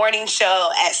do a morning show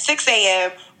at 6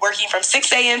 a.m., working from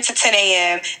 6 a.m. to 10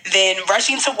 a.m., then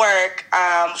rushing to work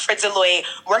for Deloitte,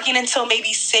 working until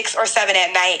maybe 6 or 7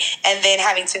 at night, and then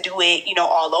having to do it,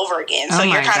 all over again. So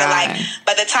you're kind of like,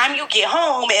 by the time you get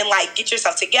home and like get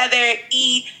yourself together,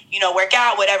 eat, work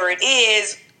out, whatever it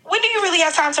is, when do you really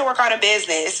have time to work on a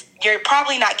business? You're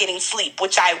probably not getting sleep,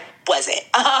 which I wasn't.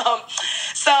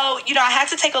 So, I had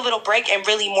to take a little break and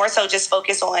really more so just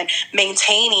focus on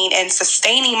maintaining and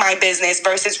sustaining my business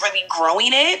versus really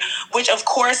growing it, which of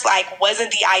course,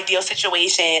 wasn't the ideal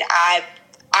situation. I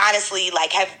honestly,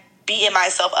 have beaten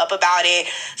myself up about it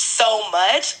so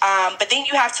much. But then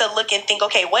you have to look and think,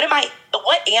 okay, what am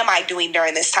I doing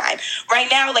during this time? Right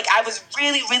now, I was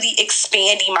really, really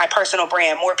expanding my personal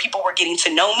brand. More people were getting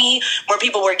to know me. More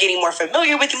people were getting more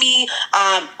familiar with me,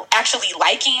 actually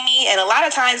liking me. And a lot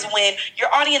of times when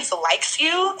your audience likes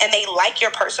you and they like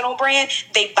your personal brand,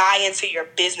 they buy into your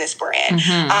business brand.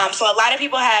 Mm-hmm. So a lot of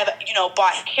people have,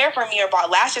 bought hair from me or bought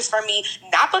lashes from me,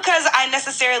 not because I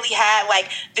necessarily had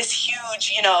this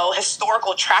huge,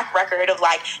 historical track record of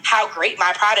how great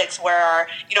my products were,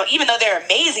 even though they're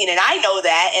amazing and I know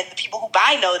that, and the people who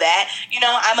buy know that,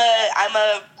 I'm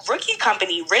a rookie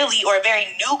company, really, or a very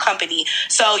new company.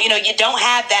 So, you don't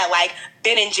have that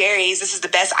Ben and Jerry's, this is the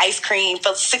best ice cream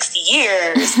for 60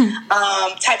 years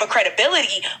type of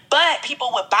credibility. But people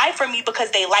would buy from me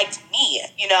because they liked me.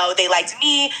 They liked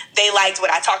me. They liked what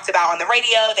I talked about on the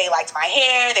radio. They liked my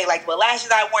hair. They liked what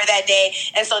lashes I wore that day.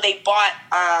 And so they bought,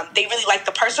 they really liked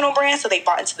the personal brand. So they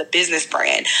bought into the business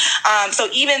brand. So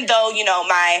even though,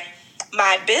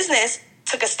 my business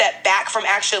took a step back from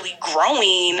actually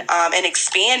growing and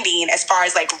expanding as far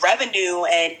as revenue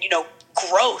and,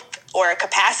 growth or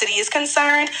capacity is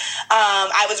concerned,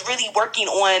 I was really working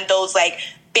on those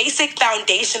basic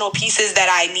foundational pieces that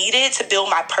I needed to build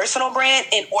my personal brand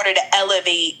in order to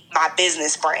elevate my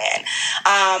business brand.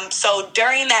 So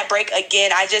during that break,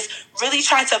 again, I just really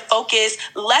tried to focus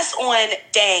less on,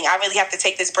 dang, I really have to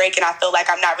take this break and I feel like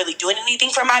I'm not really doing anything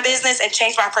for my business, and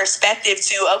change my perspective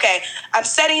to, okay, I'm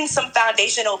setting some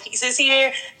foundational pieces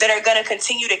here that are going to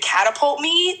continue to catapult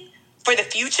me for the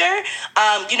future,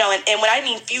 and when I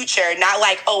mean future, not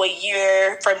like, a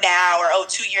year from now or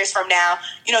 2 years from now,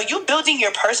 you building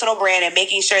your personal brand and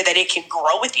making sure that it can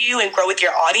grow with you and grow with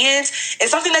your audience is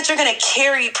something that you're going to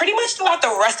carry pretty much throughout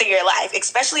the rest of your life,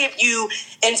 especially if you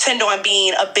intend on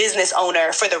being a business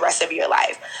owner for the rest of your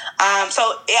life.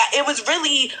 So it was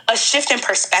really a shift in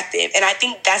perspective. And I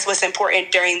think that's what's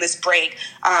important during this break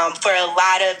for a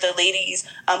lot of the ladies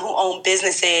who own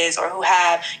businesses or who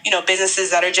have, businesses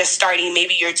that are just starting.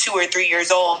 Maybe you're 2 or 3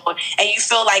 years old and you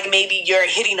feel like maybe you're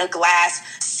hitting a glass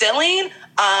ceiling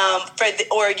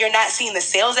or you're not seeing the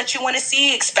sales that you want to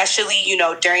see, especially,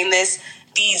 during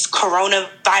these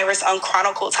coronavirus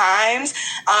unchronicled times.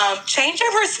 Change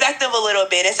your perspective a little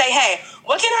bit and say, hey,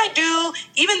 what can I do?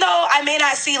 Even though I may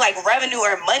not see like revenue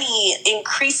or money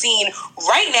increasing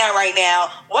right now,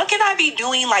 what can I be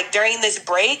doing like during this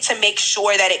break to make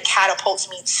sure that it catapults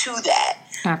me to that?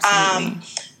 Absolutely.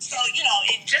 So,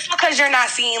 just because you're not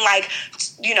seeing like,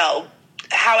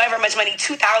 however much money,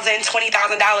 $2,000,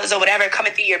 $20,000 or whatever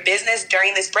coming through your business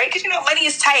during this break, because money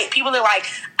is tight. People are like,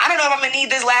 I don't know if I'm gonna need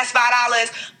this last $5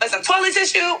 for some toilet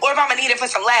tissue or if I'm gonna need it for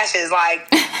some lashes. Like,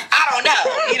 I don't know.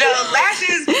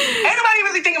 Lashes, ain't nobody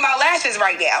really thinking about lashes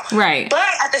right now. Right. But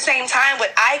at the same time,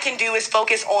 what I can do is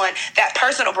focus on that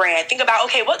personal brand. Think about,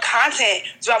 okay, what content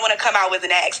do I want to come out with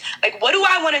next? Like, what do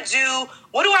I want to do?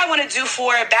 What do I want to do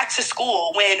for back to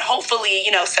school when hopefully,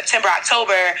 September,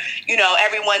 October,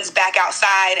 everyone's back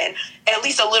outside and at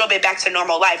least a little bit back to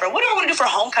normal life? Or what do I want to do for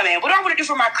homecoming? What do I want to do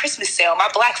for my Christmas sale, my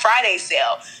Black Friday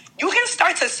sale? You can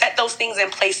start to set those things in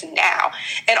place now.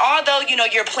 And although,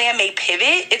 your plan may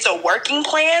pivot, it's a working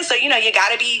plan. So, you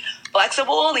got to be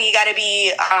flexible and you got to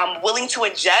be willing to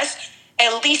adjust.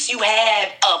 At least you have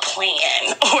a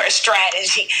plan or a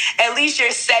strategy. At least you're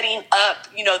setting up,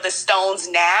 the stones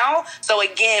now. So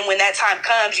again, when that time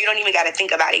comes, you don't even got to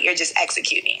think about it. You're just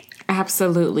executing.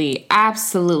 Absolutely.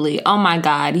 Absolutely. Oh my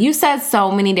God. You said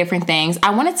so many different things.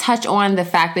 I want to touch on the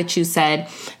fact that you said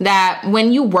that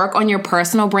when you work on your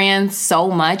personal brand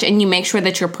so much and you make sure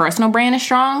that your personal brand is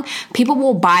strong, people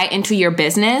will buy into your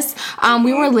business.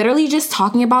 We were literally just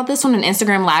talking about this on an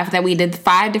Instagram Live that we did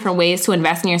 5 different ways to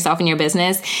invest in yourself and your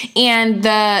business. And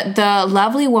the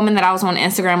lovely woman that I was on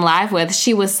Instagram Live with,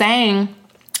 she was saying,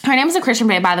 her name is a Christian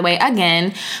babe, by the way,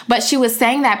 again, but she was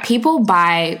saying that people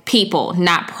buy people,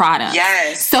 not products.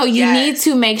 Yes. So you need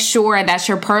to make sure that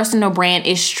your personal brand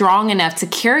is strong enough to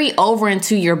carry over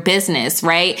into your business,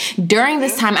 right? During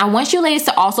this time, I want you ladies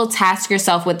to also task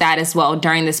yourself with that as well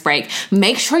during this break.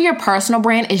 Make sure your personal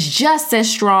brand is just as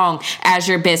strong as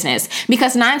your business,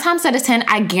 because 9 times out of 10,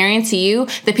 I guarantee you,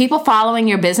 the people following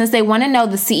your business, they want to know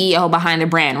the CEO behind the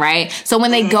brand, right? So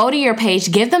when they go to your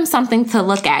page, give them something to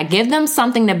look at. Give them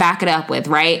something to back it up with,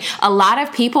 right? A lot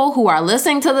of people who are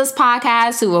listening to this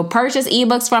podcast, who will purchase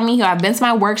ebooks from me, who have been to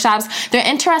my workshops, they're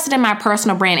interested in my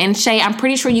personal brand. And Shay, I'm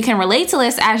pretty sure you can relate to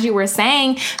this. As you were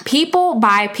saying, people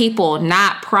buy people,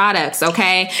 not products,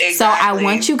 okay? Exactly. So I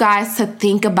want you guys to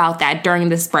think about that during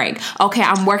this break. Okay,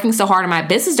 I'm working so hard on my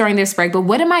business during this break, but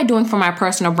what am I doing for my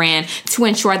personal brand to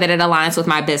ensure that it aligns with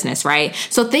my business, right?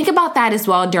 So think about that as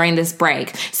well during this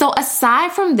break. So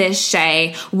aside from this,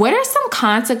 Shay, what are some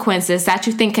consequences that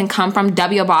you think can come from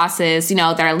W bosses,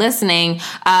 that are listening,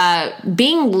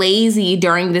 being lazy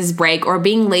during this break or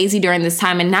being lazy during this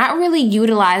time and not really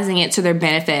utilizing it to their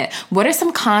benefit? What are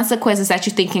some consequences that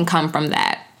you think can come from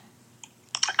that?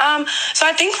 So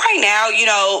I think right now,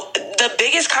 the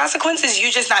biggest consequence is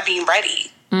you just not being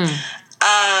ready.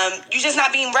 You just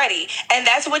not being ready. And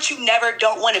that's what you never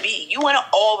don't want to be. You want to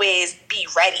always be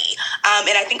ready.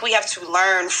 And I think we have to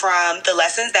learn from the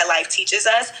lessons that life teaches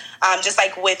us. Just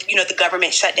like with, the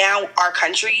government shutdown, our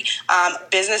country,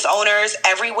 business owners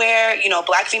everywhere,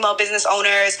 Black female business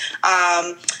owners,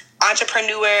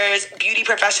 entrepreneurs, beauty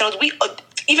professionals,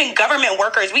 even government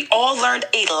workers, we all learned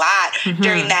a lot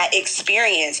during that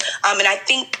experience. And I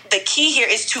think the key here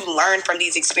is to learn from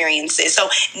these experiences. So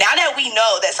now that we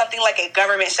know that something like a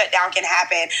government shutdown can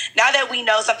happen, now that we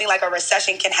know something like a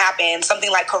recession can happen,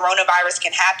 something like coronavirus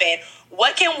can happen,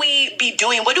 what can we be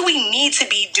doing? What do we need to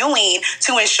be doing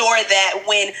to ensure that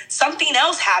when something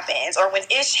else happens or when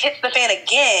ish hits the fan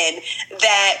again,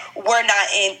 that we're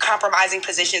not in compromising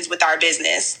positions with our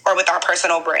business or with our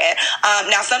personal brand?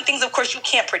 Now, some things, of course, you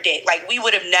can't predict. Like, we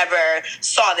would have never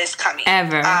saw this coming.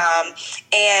 Ever.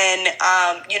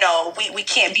 We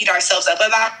can't beat ourselves up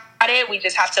about it. We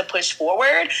just have to push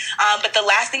forward. But the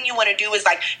last thing you want to do is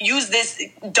use this,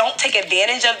 don't take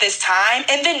advantage of this time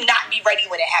and then not be ready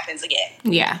when it happens again.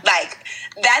 Yeah.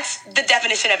 That's the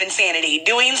definition of insanity.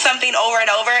 Doing something over and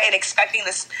over and expecting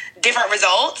this different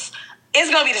results. it's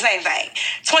going to be the same thing.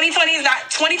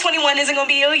 2021 isn't going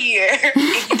to be a year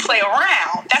if you play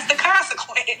around. That's the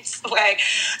consequence. Like,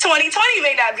 2020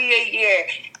 may not be a year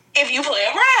if you play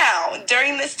around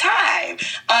during this time.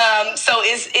 So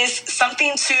it's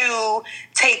something to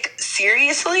take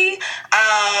seriously.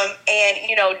 And,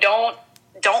 you know,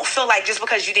 don't feel like just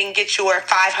because you didn't get your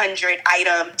 500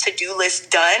 item to-do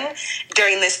list done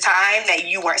during this time that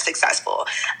you weren't successful.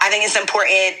 I think it's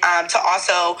important to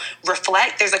also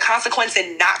reflect. There's a consequence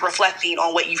in not reflecting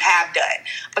on what you have done,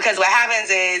 because what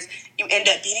happens is you end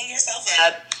up beating yourself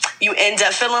up. You end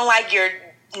up feeling like you're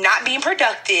not being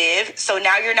productive. So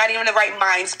now you're not even in the right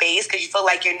mind space because you feel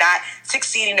like you're not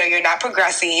succeeding or you're not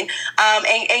progressing.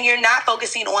 And you're not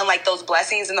focusing on like those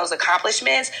blessings and those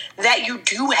accomplishments that you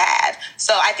do have.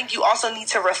 So I think you also need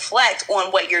to reflect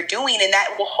on what you're doing, and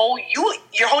that will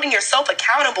you're holding yourself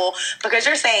accountable, because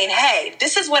you're saying, hey,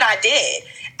 this is what I did.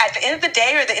 At the end of the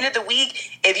day or the end of the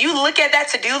week, if you look at that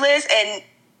to-do list and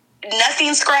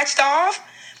nothing's scratched off,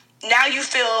 now you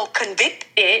feel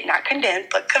convicted, not condemned,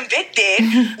 but convicted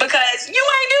because you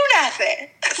ain't do nothing.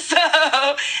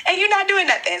 So, and you're not doing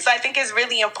nothing. So I think it's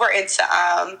really important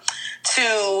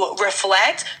to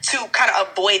reflect, to kind of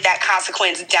avoid that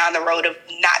consequence down the road of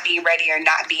not being ready or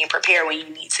not being prepared when you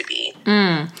need to be.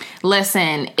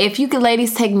 Listen, if you could,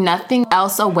 ladies, take nothing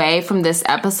else away from this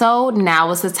episode, now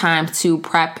is the time to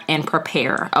prep and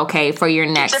prepare, okay, for your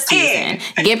next season.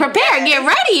 Get prepared, get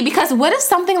ready, because what if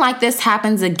something like this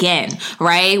happens again,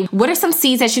 right? What are some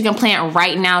seeds that you can plant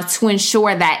right now to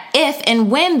ensure that if and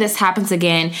when this happens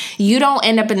again, you don't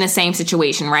end up in the same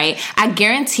situation, right? I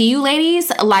guarantee you,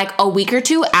 ladies, like a week or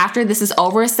two after this is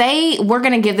over, say we're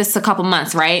going to give this a couple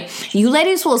months, right? You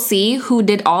ladies will see who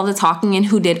did all the talking and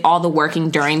who did all the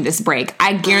working during this break.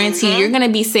 I guarantee you're going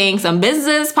to be seeing some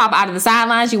businesses pop out of the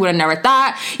sidelines you would have never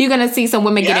thought. You're going to see some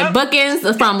women getting bookings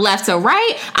from left to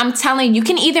right. I'm telling you, you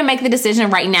can either make the decision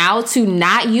right now to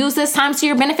not use this time to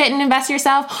your benefit and invest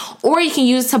yourself, or you can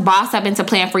use it to boss up and to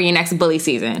plan for your next bully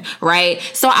season, right?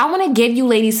 So I want to give you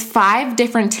ladies 5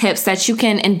 different tips that you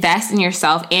can invest in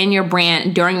yourself and your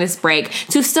brand during this break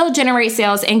to still generate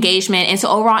sales, engagement, and to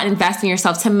overall invest in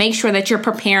yourself to make sure that you're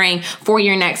preparing for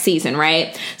your next season,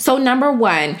 right? So number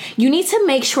 1, you need to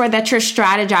make sure that you're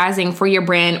strategizing for your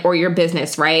brand or your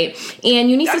business, right? And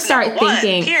you need to start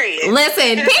thinking, period.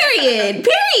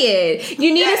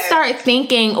 You need to start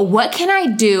thinking, what can I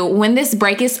do when this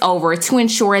break is over to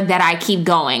ensure that I keep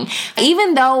going?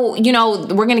 Even though, you know,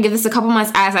 we're going to give this a couple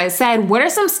months, as I said, what are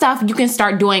some stuff you can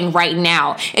start doing right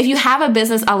now? If you have a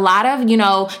business, a lot of, you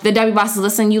know, the W Bosses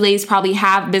listen, you ladies probably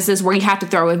have business where you have to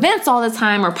throw events all the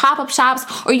time or pop-up shops,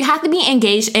 or you have to be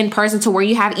engaged in person to where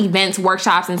you have events,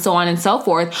 workshops, and so on and so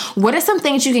forth. What are some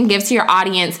things you can give to your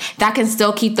audience that can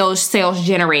still keep those sales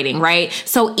generating, right?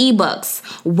 So ebooks,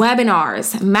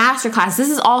 webinars, masterclass, this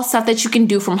is all stuff that you can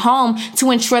do from home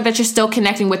to ensure that you're still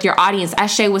connecting with your audience.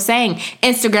 As Shay was saying,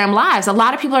 Instagram Lives. A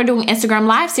lot of people are doing Instagram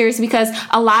Live series because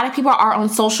a lot of people are on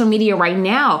social media right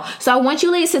now. So I want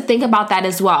you ladies to think about that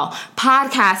as well.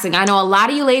 Podcasting. I know a lot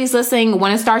of you ladies listening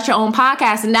want to start your own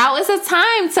podcast, and now is the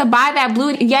time to buy that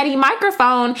Blue Yeti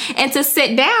microphone and to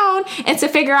sit down and to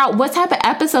figure out what type of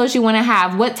episodes you want to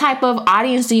have. What type of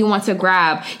audience do you want to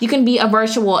grab? You can be a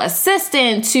virtual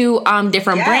assistant to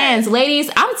different brands. Ladies,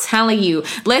 I'm telling you,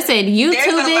 listen, YouTube.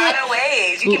 There's a lot of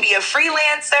ways. You can be a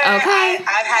freelancer. Okay.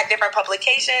 I've had different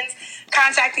publications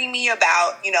contacting me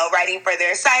about, you know, writing for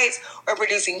their sites or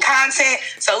producing content.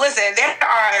 So listen, there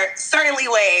are certainly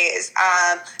ways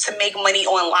to make money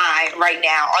online right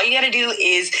now. All you got to do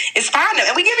is find them.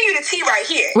 And we're giving you the tea right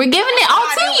here. We're giving it all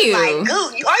to you.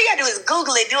 All you got to do is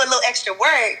Google it, do a little extra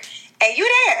work, and you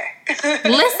there.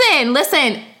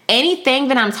 Listen. Anything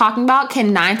that I'm talking about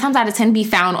can 9 times out of 10 be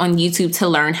found on YouTube to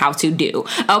learn how to do.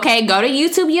 Okay, go to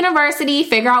YouTube University,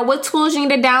 figure out what tools you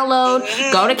need to download,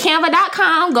 go to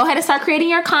canva.com, go ahead and start creating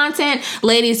your content.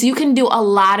 Ladies, you can do a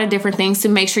lot of different things to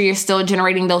make sure you're still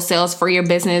generating those sales for your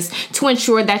business to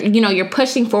ensure that, you know, you're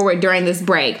pushing forward during this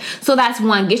break. So that's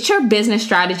 1, get your business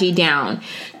strategy down.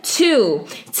 2,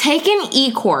 take an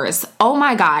e-course. Oh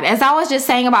my God. As I was just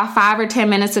saying about 5 or 10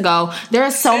 minutes ago, there are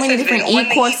so many different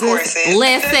e-courses.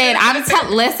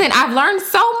 Listen, I've learned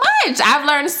so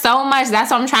much. That's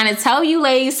what I'm trying to tell you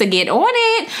ladies to get on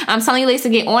it. I'm telling you ladies to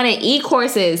get on it.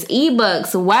 E-courses,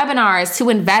 ebooks, webinars to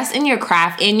invest in your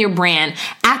craft and your brand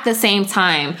at the same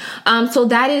time. So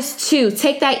that is 2,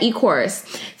 take that e-course.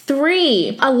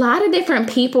 3, a lot of different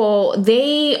people,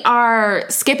 they are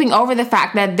skipping over the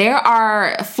fact that there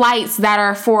are flights that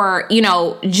are for,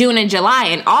 June and July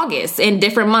and August in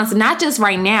different months, not just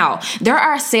right now. There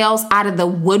are sales out of the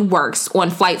woodworks on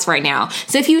flights right now.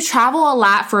 So if you travel a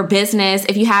lot for business,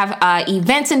 if you have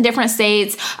events in different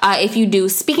states, if you do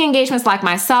speaking engagements like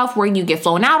myself where you get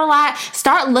flown out a lot,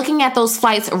 start looking at those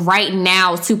flights right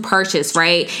now to purchase,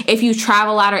 right? If you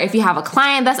travel out or if you have a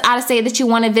client that's out of state that you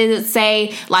want to visit,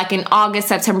 say like in August,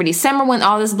 September, December, when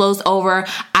all this blows over,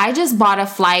 I just bought a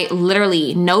flight,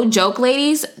 literally, no joke,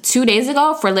 ladies, 2 days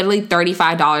ago for literally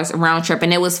 $35 round trip,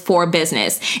 and it was for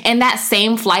business. And that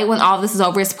same flight, when all this is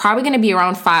over, is probably going to be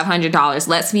around $500.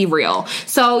 Let's be real.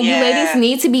 So you ladies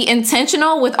need to be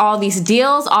intentional with all these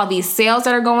deals, all these sales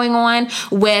that are going on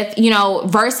with,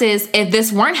 versus if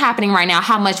this weren't happening right now,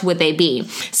 how much would they be?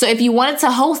 So if you wanted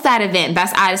to host that event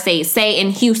that's out of state, say in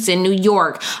Houston, New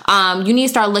York, you need to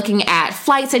start looking at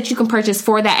flights that you can purchase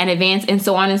for that in advance and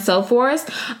so on and so forth.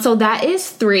 So that is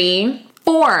 3.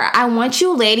 4, I want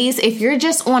you ladies, if you're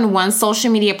just on one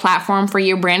social media platform for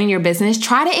your brand and your business,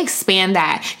 try to expand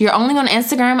that. You're only on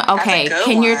Instagram. Okay,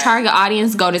 can your target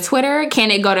audience go to Twitter? Can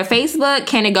it go to Facebook?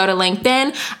 Can it go to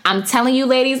LinkedIn? I'm telling you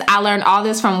ladies, I learned all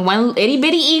this from one itty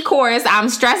bitty e-course. I'm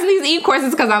stressing these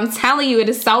e-courses because I'm telling you, it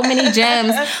is so many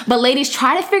gems. But ladies,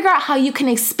 try to figure out how you can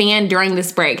expand during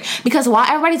this break. Because while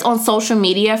everybody's on social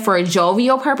media for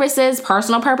jovial purposes,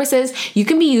 personal purposes, you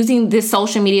can be using this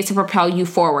social media to propel you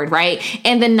forward, right?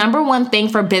 And the number one thing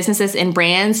for businesses and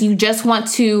brands, you just want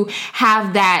to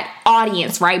have that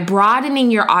audience, right?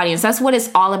 Broadening your audience. That's what it's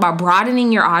all about,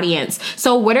 broadening your audience.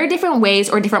 So what are different ways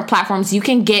or different platforms you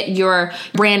can get your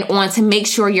brand on to make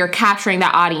sure you're capturing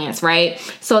that audience, right?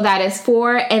 So that is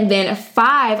 4. And then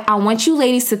 5, I want you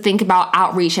ladies to think about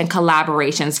outreach and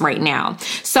collaborations right now.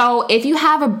 So if you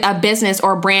have a business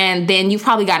or brand, then you've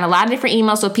probably gotten a lot of different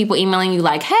emails with people emailing you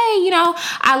like, hey,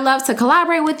 I'd love to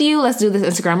collaborate with you. Let's do this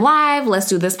Instagram Live. Let's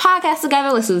do this podcast together.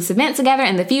 Let's do this event together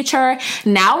in the future.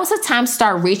 Now is the time to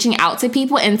start reaching out to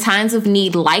people in times of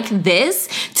need like this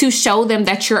to show them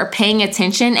that you're paying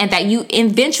attention and that you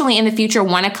eventually in the future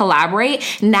want to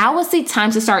collaborate. Now is the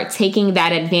time to start taking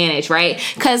that advantage, right?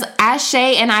 Because as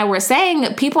Shay and I were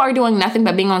saying, people are doing nothing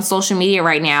but being on social media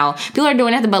right now. People are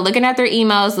doing nothing but looking at their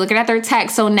emails, looking at their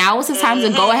texts. So now is the time to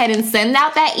go ahead and send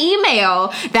out that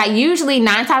email that usually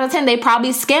 9 times out of 10, they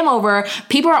probably skim over.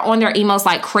 People are on their emails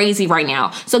like crazy right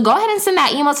now. So go ahead and send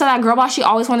that email to that girl boss you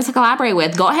always wanted to collaborate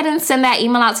with. Go ahead and send that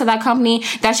email out to that company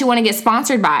that you want to get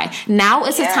sponsored by. Now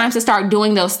is the time to start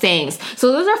doing those things.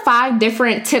 So those are 5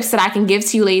 different tips that I can give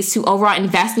to you ladies to overall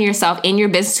invest in yourself, in your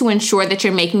business, to ensure that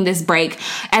you're making this break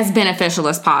as beneficial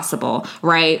as possible,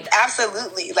 right?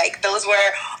 Absolutely. Like, those were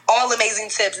all amazing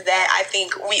tips that I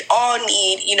think we all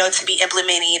need, to be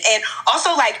implementing. And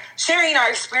also, like, sharing our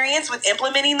experience with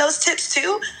implementing those tips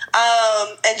too.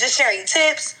 And just sharing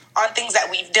tips on things that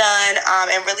we've done,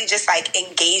 and really just like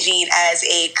engaging as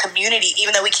a community,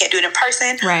 even though we can't do it in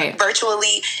person, right,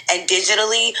 virtually and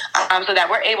digitally, so that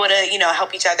we're able to,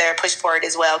 help each other push forward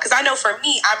as well. Because I know for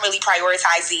me, I'm really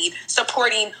prioritizing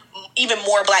supporting even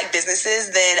more Black businesses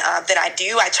than I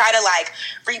do. I try to like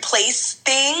replace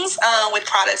things with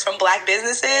products from Black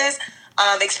businesses.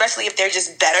 Especially if they're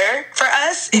just better for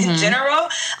us in general.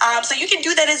 So you can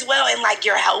do that as well, and like,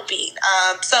 you're helping.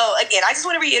 So again, I just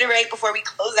want to reiterate before we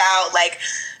close out, like,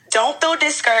 don't feel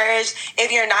discouraged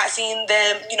if you're not seeing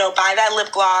them, buy that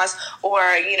lip gloss, or,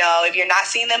 if you're not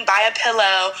seeing them buy a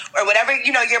pillow, or whatever,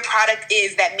 your product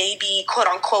is that may be quote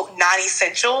unquote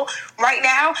non-essential right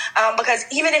now. Because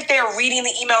even if they're reading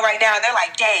the email right now and they're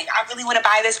like, dang, I really want to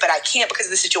buy this, but I can't because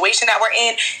of the situation that we're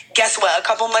in. Guess what? A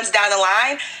couple months down the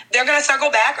line, they're going to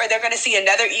circle back, or they're going to see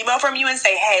another email from you and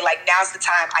say, hey, like, now's the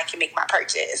time I can make my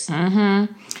purchase.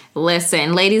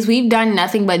 Listen, ladies, we've done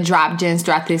nothing but drop gems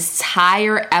throughout this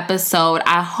entire episode.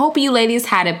 I hope you ladies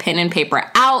had a pen and paper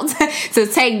out to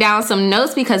take down some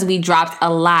notes, because we dropped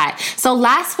a lot. So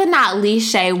last but not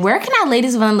least, Shay, where can our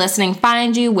ladies of listening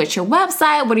find you? What's your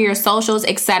website? What are your socials,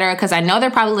 etc.? Because I know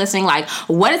they're probably listening like,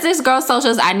 what is this girl's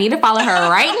socials? I need to follow her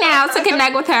right now to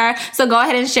connect with her. So go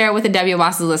ahead and share it with the W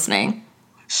bosses listening.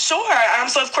 Sure.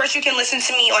 So, of course, you can listen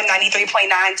to me on 93.9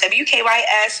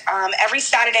 WKYS every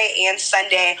Saturday and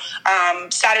Sunday.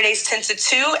 Saturdays 10 to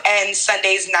 2 and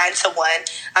Sundays 9 to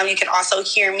 1. You can also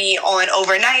hear me on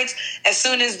overnight as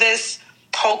soon as this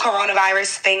whole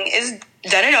coronavirus thing is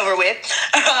done and over with.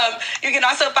 You can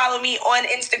also follow me on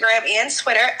Instagram and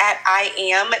Twitter at I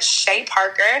am Shea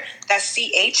Parker. That's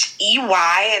Chey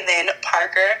and then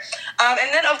Parker.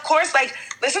 And then, of course,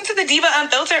 listen to the Diva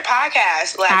Unfiltered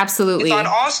podcast. Absolutely. It's on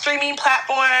all streaming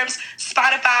platforms,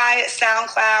 Spotify,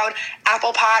 SoundCloud,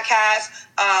 Apple Podcasts.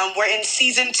 We're in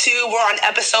season 2. We're on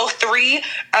episode 3.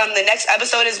 The next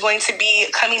episode is going to be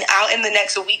coming out in the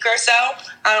next week or so.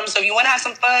 So if you want to have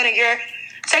some fun and you're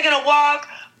taking a walk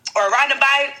or riding a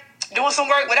bike, doing some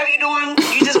work, whatever you're doing,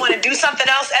 you just want to do something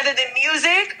else other than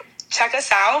music, check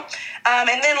us out.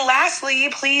 And then lastly,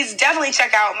 please definitely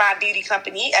check out my beauty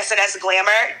company,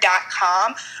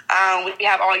 snsglamour.com. We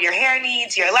have all your hair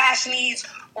needs, your lash needs,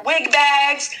 wig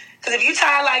bags. Because if you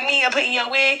tired like me of putting your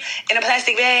wig in a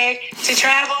plastic bag to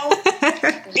travel,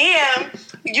 damn,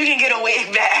 you can get a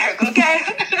wig bag, okay?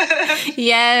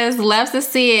 Yes, love to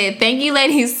see it. Thank you,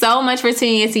 ladies, so much for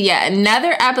tuning in to yet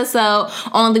another episode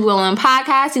on the Woman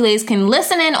Podcast. You ladies can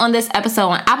listen in on this episode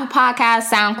on Apple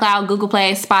Podcasts, SoundCloud, Google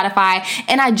Play, Spotify,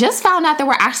 and I just found out that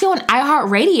we're actually on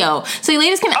iHeartRadio. So you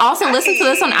ladies can also listen to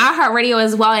this on iHeartRadio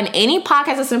as well, and any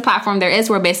podcast listening platform there is,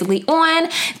 we're basically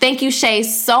on. Thank you, Shea,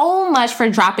 so much for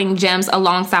dropping gems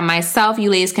alongside myself.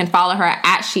 You ladies can follow her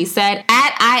at She Said,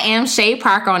 at I am Shea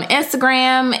Parker on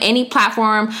Instagram. Any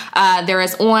platform there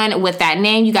is on with that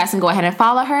name, you guys can go ahead and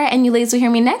follow her. And you ladies will hear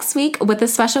me next week with a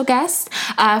special guest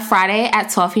Friday at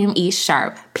 12 p.m. East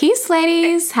sharp. Peace,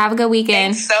 ladies. Have a good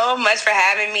weekend. Thanks so much for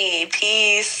having me.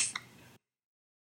 Peace.